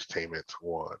Respawn Entertainment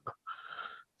won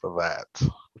for that,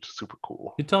 which is super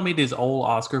cool. You tell me these old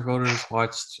Oscar voters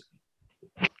watched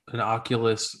an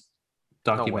Oculus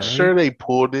documentary? I'm sure they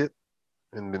pulled it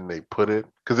and then they put it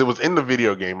because it was in the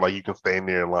video game. Like you can stand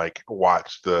there and like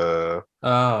watch the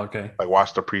okay.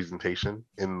 watch the presentation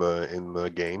in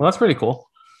the game. Well, that's pretty cool.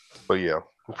 So yeah,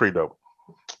 pretty dope.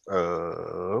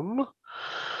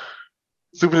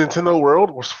 Super Nintendo World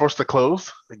was forced to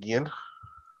close again.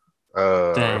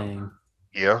 Dang.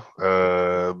 Yeah,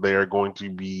 they are going to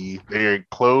be. They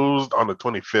closed on the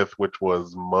 25th, which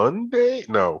was Monday.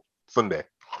 No, Sunday.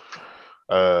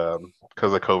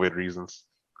 Because of COVID reasons,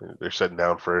 they're shutting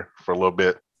down for a little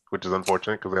bit, which is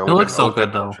unfortunate because they It only been looks so open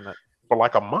good though. Unfortunate. for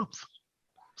like a month.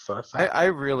 So that's sad. I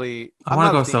I'm want to not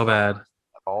a go theme so park bad.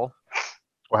 at all.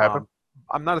 What happened,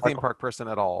 I'm not a theme Michael? park person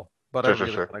at all, but I Sure, sure,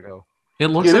 really sure. want to go. It Yeah,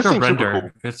 looks like this a seems super cool.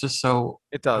 render. It's just so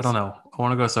It I don't does. know. I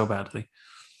want to go so badly.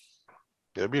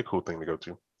 Yeah, it'd be a cool thing to go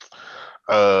to.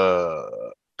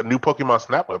 A new Pokemon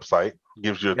Snap website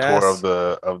gives you a tour Yes,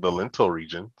 of the Lentil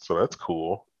region, so that's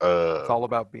cool. it's all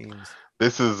about beans.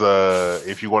 This is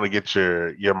if you want to get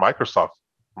your Microsoft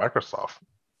Microsoft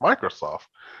your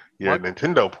Mark,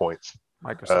 Nintendo points.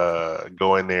 Microsoft.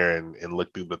 Go in there and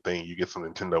look through the thing. You get some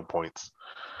Nintendo points.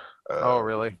 Oh, When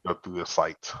really? you go through the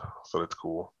site, so that's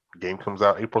cool. Game comes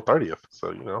out April 30th,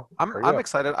 so hurry I'm up,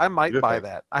 excited. I do might the buy thing.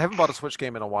 that. I haven't bought a Switch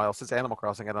game in a while since Animal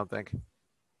Crossing. I don't think.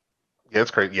 Yeah,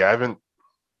 it's great. Yeah, I haven't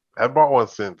bought one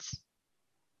since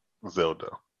Zelda,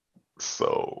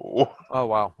 so Oh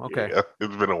wow. Okay. yeah,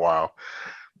 it's been a while.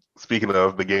 Speaking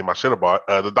of the game I should have bought,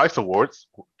 the Dice Awards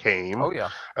came. Oh yeah.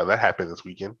 That happened this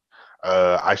weekend.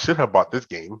 I should have bought this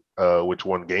game, which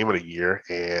won Game of the Year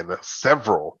and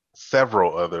several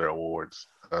other awards.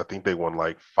 I think they won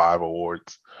like 5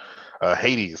 awards.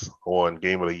 Hades won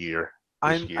Game of the Year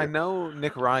this I year. know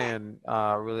Nick Ryan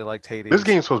really liked This Hades.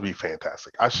 game's supposed to be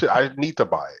fantastic. I need to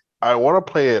buy it. I want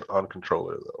to play it on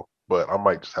controller though, but I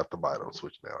might just have to buy it on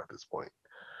Switch now at this point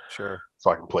Sure.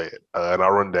 so I can play it. And I'll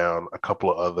run down a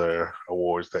couple of other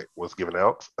awards that was given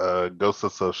out. Ghost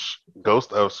of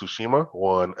Tsushima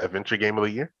won Adventure Game of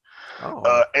the Year.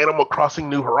 Oh, Animal Crossing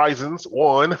New Horizons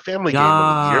won Family Game of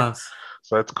the Year. Yes.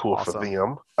 So that's cool for awesome.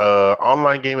 them.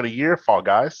 Online Game of the Year, Fall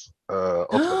Guys,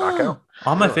 Ultimate Knockout.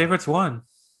 All my Really? favorites won.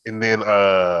 And then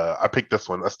I picked this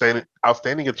one,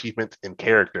 outstanding achievement in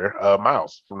character,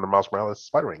 Miles from the Miles Morales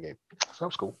Spider-Man game. So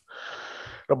that's cool.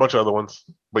 A bunch of other ones,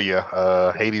 but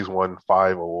yeah, Hades won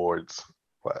 5 awards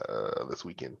this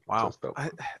weekend. So Wow. it's dope.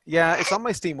 Yeah, it's on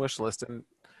my Steam wish list, and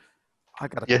I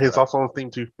gotta Yeah, pick it it's up. also on Steam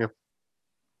too. Yeah,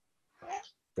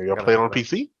 maybe I'll Gotta play it pick on it up.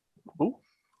 PC. Ooh.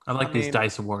 I like I these mean,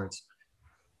 dice awards.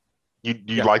 You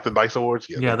Yeah. like the Dice Awards?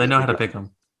 Yeah, Yeah, they know how to good. pick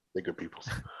them. They're good people.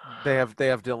 They have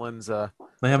Dylan's.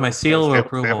 They have my Dylan's seal of taste.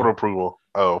 Stamp of approval. approval.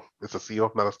 Oh, it's a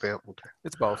seal, not a stamp. Okay,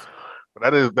 It's both.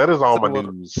 but that is all It's a my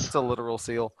literal. news It's a literal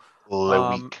seal. the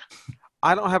Um, week.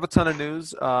 I don't have a ton of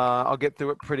news. I'll get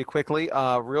through it pretty quickly.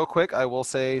 Real quick, I will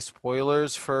say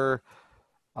spoilers for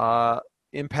uh,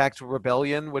 Impact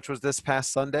Rebellion, which was this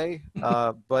past Sunday.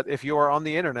 But if you are on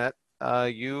the internet,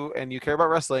 you care about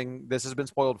wrestling, this has been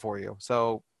spoiled for you.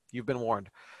 So you've been warned.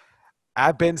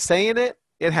 I've been saying it.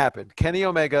 It happened. Kenny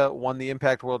Omega won the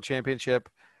Impact World Championship.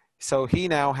 So he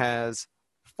now has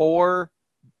 4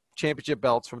 championship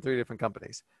belts from 3 different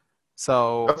companies.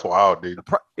 So, That's wild, dude.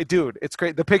 dude, it's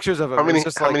great. The pictures of How him, it's many?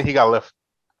 just How like, many he got left?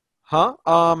 huh?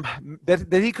 That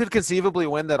he could conceivably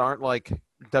win that aren't like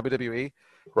WWE.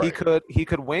 Right. He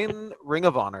could win Ring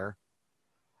of Honor,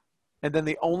 and then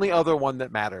the only other one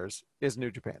that matters is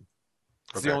New Japan.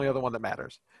 It's the Okay. only other one that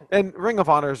matters. And Ring of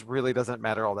Honors really doesn't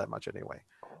matter all that much anyway.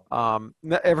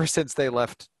 Ever since they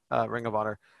left Ring of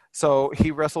Honor. So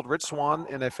he wrestled Rich Swann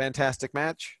in a fantastic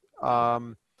match.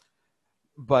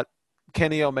 But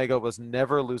Kenny Omega was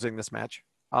never losing this match.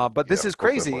 But this Yeah, is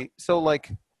most definitely. crazy. So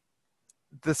like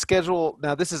the schedule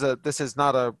now this is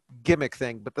not a gimmick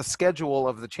thing, but the schedule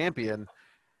of the champion,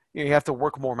 you have to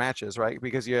work more matches, right?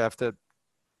 Because you have to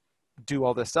do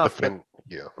all this stuff. But Defend.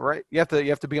 Yeah. right? You have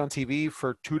to be on TV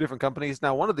for 2 different companies.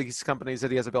 Now, one of these companies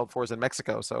that he has a belt for is in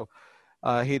Mexico, so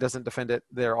he doesn't defend it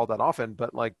there all that often.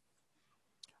 But like,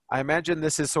 I imagine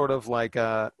this is sort of like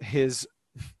his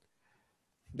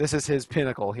this is his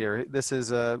pinnacle here. This is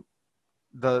the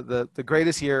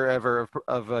greatest year ever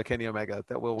of Kenny Omega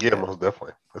that we'll Yeah, get, most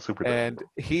definitely. That's super dope. and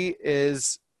he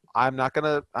is. I'm not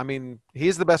gonna. I mean,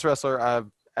 he's the best wrestler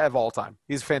of all time.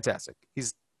 He's fantastic.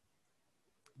 He's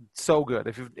so good.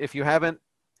 If you haven't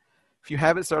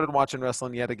started watching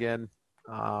wrestling yet again,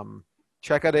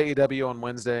 check out AEW on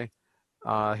Wednesday.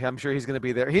 I'm sure he's going to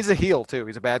be there. He's a heel too.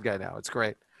 He's a bad guy now. It's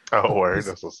great. Oh, word. He's,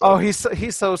 That's what's oh, up.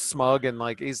 he's so smug and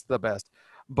like he's the best.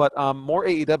 But more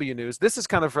AEW news. This is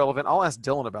kind of relevant. I'll ask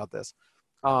Dylan about this.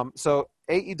 So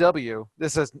AEW.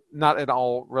 This is not at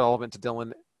all relevant to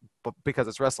Dylan, but because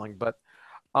it's wrestling. But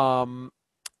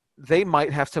they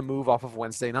might have to move off of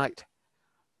Wednesday night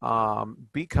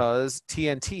because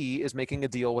TNT is making a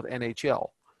deal with NHL,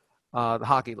 the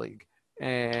hockey league,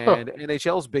 and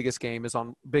NHL's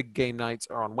big game nights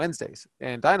are on Wednesdays,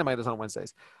 and Dynamite is on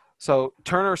Wednesdays. So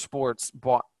Turner Sports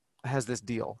bought has this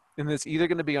deal, and it's either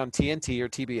going to be on TNT or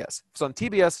TBS. If it's on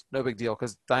TBS, no big deal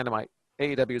because Dynamite,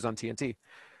 AEW is on TNT.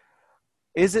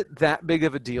 Is it that big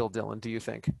of a deal, Dylan, do you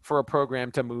think, for a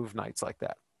program to move nights like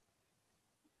that?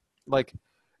 Like,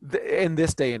 in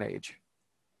this day and age,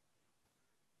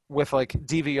 with like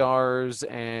DVRs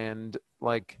and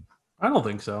like, I don't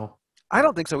think so. I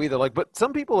don't think so either. Like, but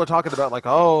some people are talking about like,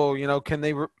 oh, you know, can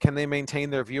they maintain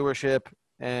their viewership?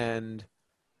 And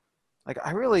like,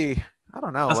 I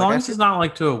don't know. As Like, long as it's not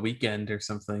like to a weekend or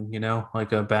something,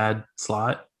 like a bad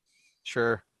slot.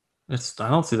 sure. I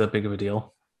don't see that big of a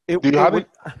deal. Do you have would,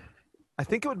 I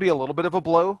think it would be a little bit of a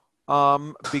blow,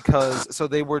 because so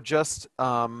they were just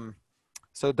so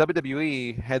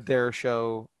WWE had their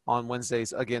show on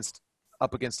Wednesdays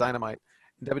up against Dynamite.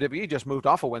 WWE just moved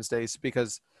off of Wednesdays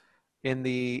because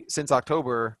since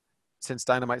October, since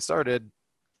Dynamite started,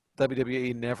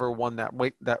 WWE never won that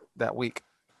week.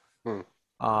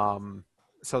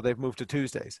 So they've moved to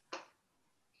Tuesdays.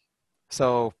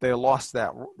 So they lost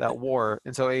that war,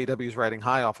 and so AEW is riding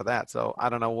high off of that. So I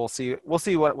don't know. We'll see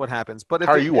what happens. But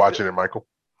how are you watching it, Michael?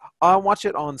 I watch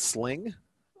it on Sling.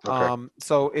 Okay.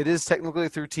 So it is technically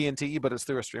through TNT, but it's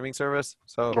through a streaming service.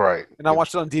 So Right. And I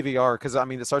watched it on DVR because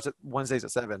it starts at Wednesdays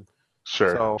at 7.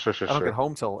 Sure. So Sure. I don't get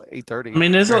home till 8:30. I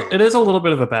mean, it is a little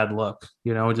bit of a bad look.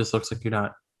 It just looks like you're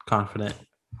not confident.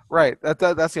 Right.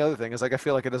 That's the other thing is like I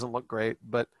feel like it doesn't look great,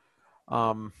 but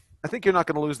I think you're not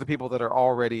going to lose the people that are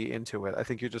already into it. I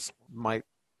think you just might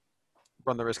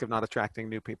run the risk of not attracting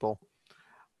new people.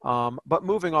 But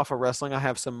moving off of wrestling, I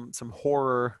have some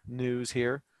horror news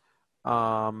here,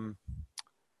 or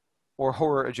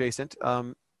horror adjacent.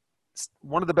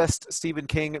 One of the best Stephen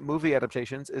King movie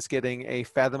adaptations is getting a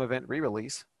Fathom event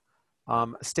re-release.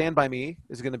 Stand By Me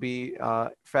is going to be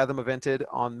Fathom evented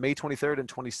on May 23rd and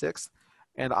 26th.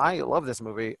 And I love this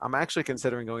movie. I'm actually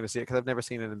considering going to see it because I've never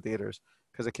seen it in theaters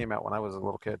because it came out when I was a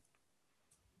little kid.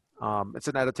 It's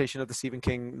an adaptation of the Stephen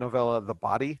King novella The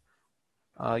Body.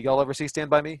 Y'all ever see Stand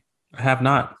By Me? I have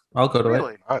not. I'll go to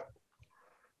Really? it.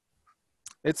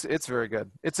 It's very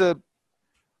good. It's a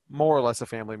more or less a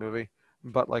family movie,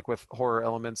 but like with horror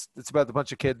elements. It's about a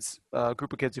bunch of kids,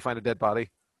 group of kids who find a dead body.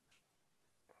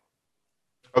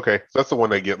 Okay, so that's the one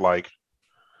they get like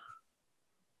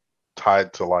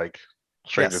tied to like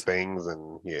Stranger Yes. Things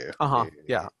and yeah.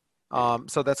 Yeah.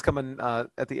 So that's coming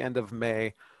at the end of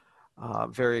May.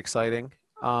 Very exciting.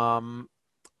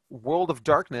 World of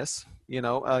Darkness, you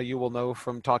will know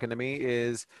from talking to me,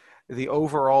 is the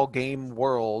overall game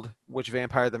world which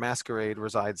Vampire the Masquerade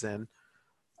resides in,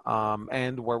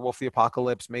 and Werewolf the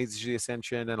Apocalypse, Mage the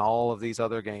Ascension, and all of these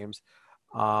other games,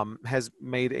 has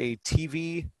made a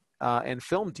TV and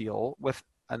film deal with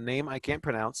a name I can't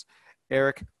pronounce,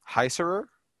 Eric Heiserer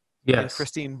and Yes.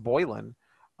 Christine Boylan.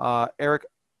 Eric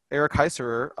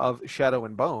Heiserer of Shadow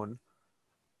and Bone.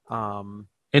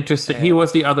 Interesting. He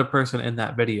was the other person in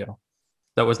that video.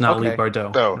 That was not Lee Okay.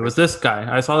 Bardot. Oh. It was this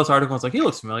guy. I saw this article. I was like, he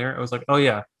looks familiar. I was like, oh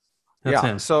yeah, that's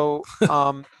him. So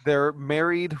they're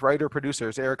married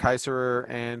writer-producers, Eric Heiserer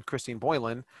and Christine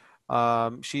Boylan.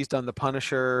 She's done The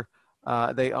Punisher.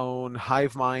 They own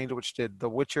Hive Mind, which did The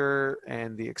Witcher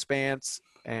and The Expanse.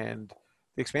 And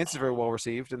The Expanse is very well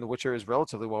received, and The Witcher is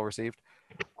relatively well received.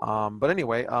 But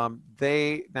anyway,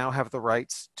 they now have the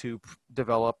rights to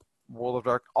develop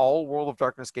all World of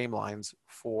Darkness game lines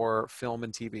for film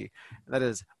and TV. And that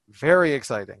is very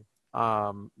exciting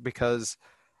because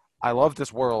I love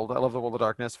this world. I love the World of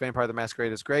Darkness. Vampire the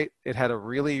Masquerade is great. It had a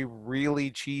really,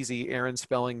 really cheesy Aaron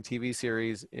Spelling TV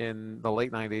series in the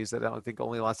late 90s that I think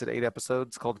only lasted 8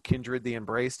 episodes called Kindred the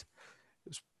Embraced. It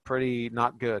was pretty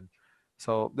not good.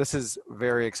 So this is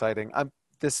very exciting.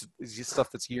 This is just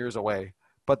stuff that's years away.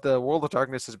 But the World of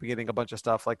Darkness is beginning a bunch of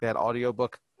stuff. Like they had an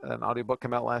audiobook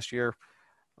came out last year.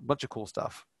 A bunch of cool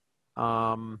stuff.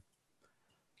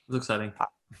 It's exciting.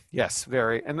 Yes,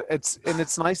 very. And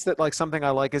it's nice that like something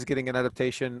I like is getting an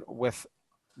adaptation with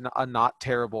a not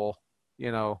terrible,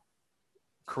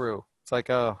 crew. It's like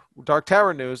Dark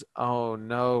Tower news. Oh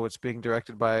no, it's being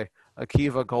directed by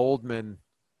Akiva Goldman.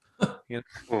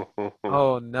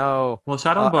 Oh no. Well,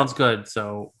 Shadow and Bone's good,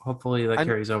 so hopefully that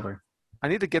carries over. I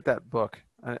need to get that book.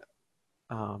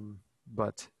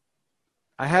 But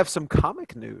I have some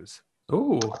comic news.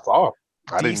 Ooh.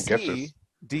 I didn't get this.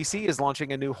 DC is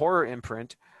launching a new horror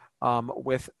imprint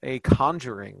with a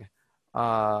Conjuring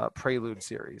prelude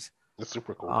series. That's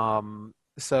super cool.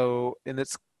 So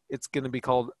it's going to be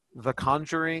called The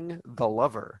Conjuring: The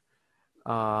Lover,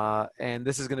 and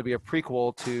this is going to be a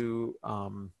prequel to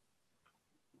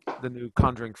the new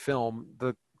Conjuring film,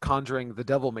 The Conjuring: The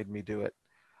Devil Made Me Do It.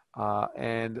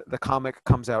 And the comic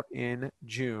comes out in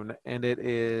June, and it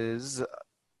is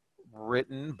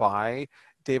written by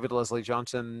David Leslie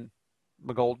Johnson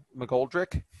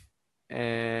McGoldrick,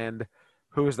 and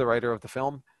who is the writer of the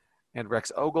film, and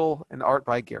Rex Ogle, and art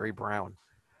by Gary Brown.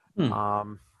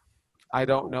 I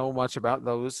don't know much about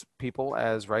those people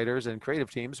as writers and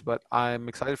creative teams, but I'm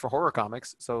excited for horror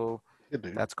comics, so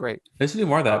that's great. They should do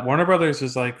more of that. Warner Brothers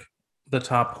is like the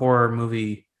top horror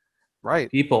movie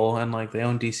people, and like they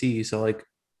own DC, so like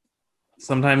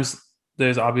sometimes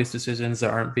there's obvious decisions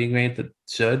that aren't being made that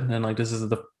should, and like this is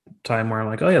the time where I'm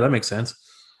like, oh yeah, that makes sense.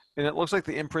 And it looks like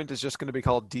the imprint is just going to be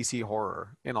called DC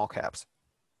Horror in all caps.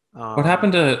 What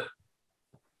happened to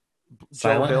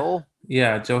Joe Hill?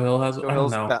 Yeah, Joe Hill has. Joe I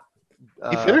don't know.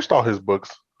 He finished all his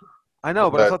books. I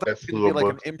know, but I thought that was going to be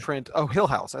like an imprint. Oh, Hill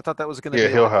House. I thought that was going to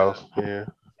be Hill House. Yeah.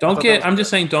 I'm just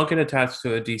saying, don't get attached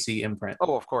to a DC imprint.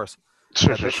 Oh, of course.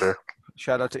 Sure.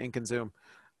 Shout out to Ink and Zoom.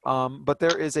 But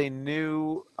there is a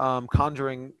new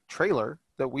Conjuring trailer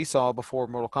that we saw before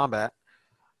Mortal Kombat.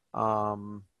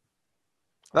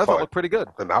 That looked pretty good.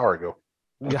 An hour ago.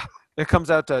 Yeah. It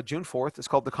comes out June 4th. It's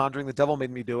called The Conjuring, The Devil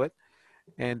Made Me Do It.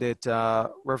 And it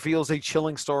reveals a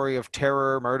chilling story of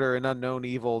terror, murder, and unknown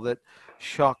evil that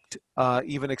shocked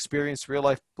even experienced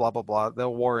real-life blah, blah, blah. The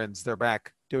Warrens, they're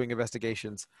back doing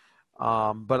investigations.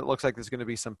 But it looks like there's going to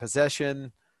be some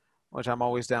possession, which I'm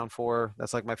always down for.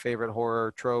 That's like my favorite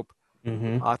horror trope.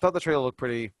 Mm-hmm. I thought the trailer looked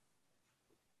pretty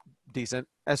decent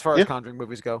as far as Conjuring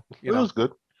movies go. It was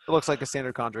good. It looks like a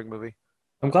standard Conjuring movie.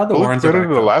 I'm glad the Warrens are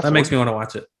back. That makes me want to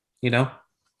watch it. You know?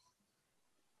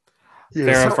 Yeah,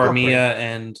 Farrah Farmiga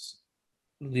and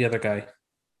the other guy.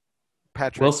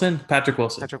 Patrick Wilson. Patrick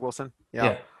Wilson.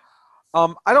 Yeah.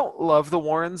 I don't love the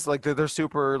Warrens. Like they're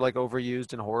super like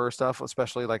overused in horror stuff,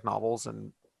 especially like novels,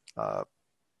 and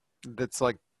that's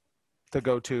like the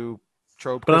go-to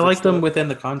trope. But I like them within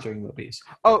the Conjuring movies.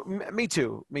 Oh, me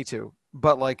too.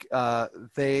 But like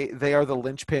they are the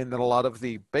linchpin that a lot of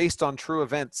the based on true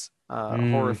events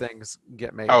horror things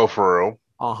get made. Oh, for real?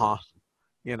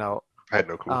 You know, I had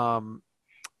no clue.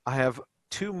 I have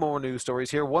two more news stories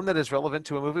here. One that is relevant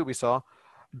to a movie we saw.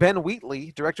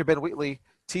 Director Ben Wheatley,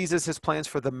 teases his plans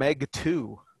for The Meg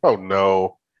 2. Oh,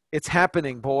 no. It's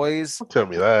happening, boys. Don't tell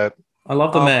me that. I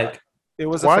love The Meg. It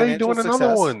was Why are you doing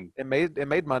another one? It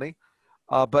made money.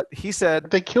 But he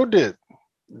said... They killed it.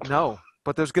 No,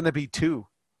 but there's going to be 2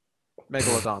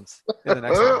 Megalodons in the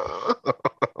next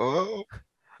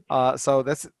one. So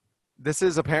this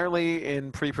is apparently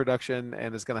in pre-production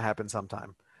and is going to happen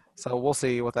sometime. So we'll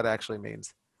see what that actually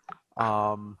means.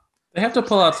 They have to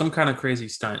pull out some kind of crazy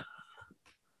stunt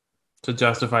to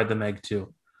justify the Meg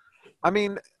 2. I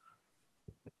mean,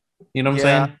 you know what I'm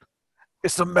saying?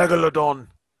 It's a megalodon.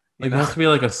 Like it has to be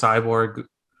like a cyborg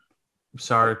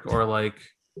shark or like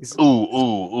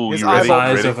ooh. You ready?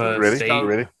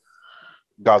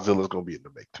 Godzilla's gonna be in the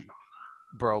Meg 2.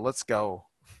 Bro, let's go.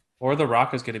 Or The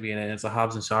Rock is gonna be in it. It's a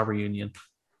Hobbs and Shaw reunion.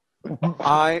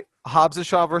 Hobbs and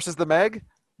Shaw versus the Meg?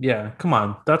 Yeah, come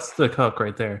on. That's the hook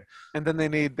right there. And then they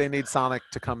need Sonic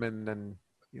to come in and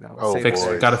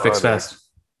gotta fix fast.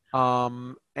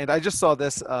 And I just saw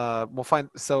this. We'll find.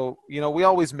 So we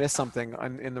always miss something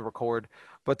in the record,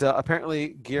 but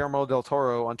apparently Guillermo del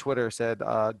Toro on Twitter said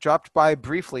dropped by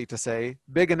briefly to say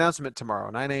big announcement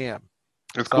tomorrow, 9 a.m.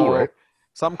 It's cool, right?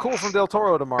 Something cool from del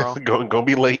Toro tomorrow. Gonna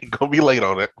be late. Gonna be late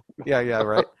on it. Yeah,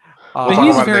 right. But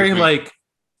he's very like.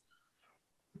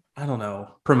 I don't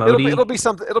know. Promoting. It'll be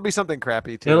something. It'll be something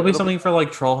crappy too. It'll be something for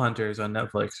like Troll Hunters on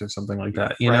Netflix or something like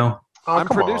that. You know. I'm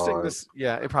producing this.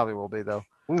 Yeah, it probably will be though.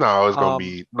 No, it's gonna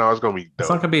be. No, it's gonna be. Dope. It's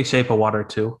not gonna be Shape of Water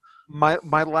 2. My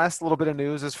last little bit of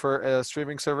news is for a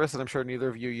streaming service that I'm sure neither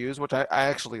of you use, which I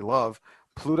actually love.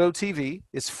 Pluto TV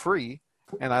is free,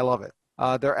 and I love it.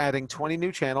 They're adding 20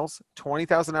 new channels,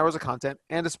 20,000 hours of content,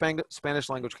 and a Spanish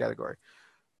language category.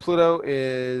 Pluto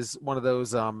is one of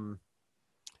those. All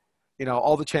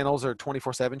the channels are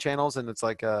 24/7 channels, and it's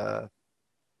like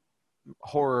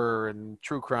horror and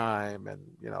true crime, and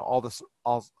all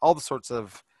the sorts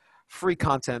of free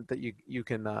content that you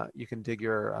can dig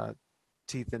your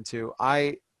teeth into.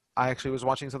 I actually was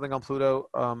watching something on Pluto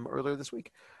earlier this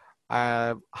week.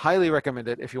 I highly recommend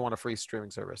it if you want a free streaming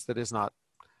service that is not,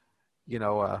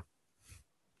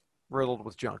 riddled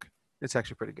with junk. It's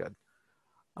actually pretty good.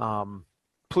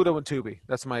 Pluto and Tubi.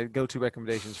 That's my go-to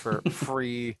recommendations for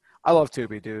free. I love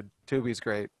Tubi, dude. Tubi's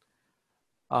great.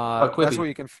 That's where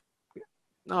you can.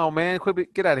 No, man,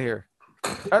 Quibi, get out of here.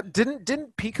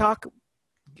 Didn't Peacock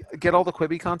get all the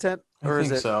Quibi content? Or I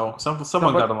think so.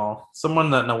 Someone got them all.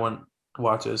 Someone that no one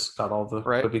watches got all the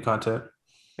Quibi content.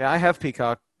 Yeah, I have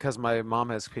Peacock because my mom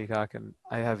has Peacock, and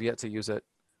I have yet to use it.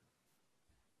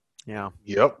 Yeah.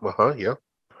 Yep. Yeah.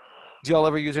 Do y'all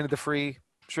ever use any of the free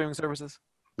streaming services?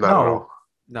 Not at all.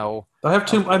 No. I have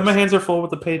two. Of course. My hands are full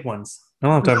with the paid ones. I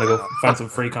don't have time to go find some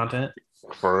free content.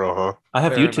 For real, huh? I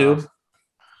have Fair YouTube. enough.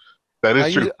 That I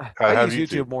is true. use, I I have use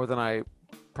YouTube more than I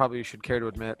probably should care to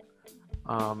admit.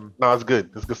 No, it's good.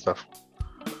 It's good stuff.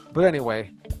 But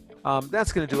anyway,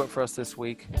 that's going to do it for us this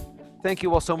week. Thank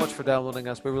you all so much for downloading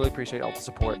us. We really appreciate all the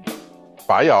support.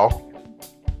 Bye, y'all.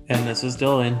 And this is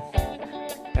Dylan.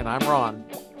 And I'm Ron.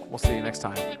 We'll see you next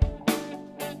time.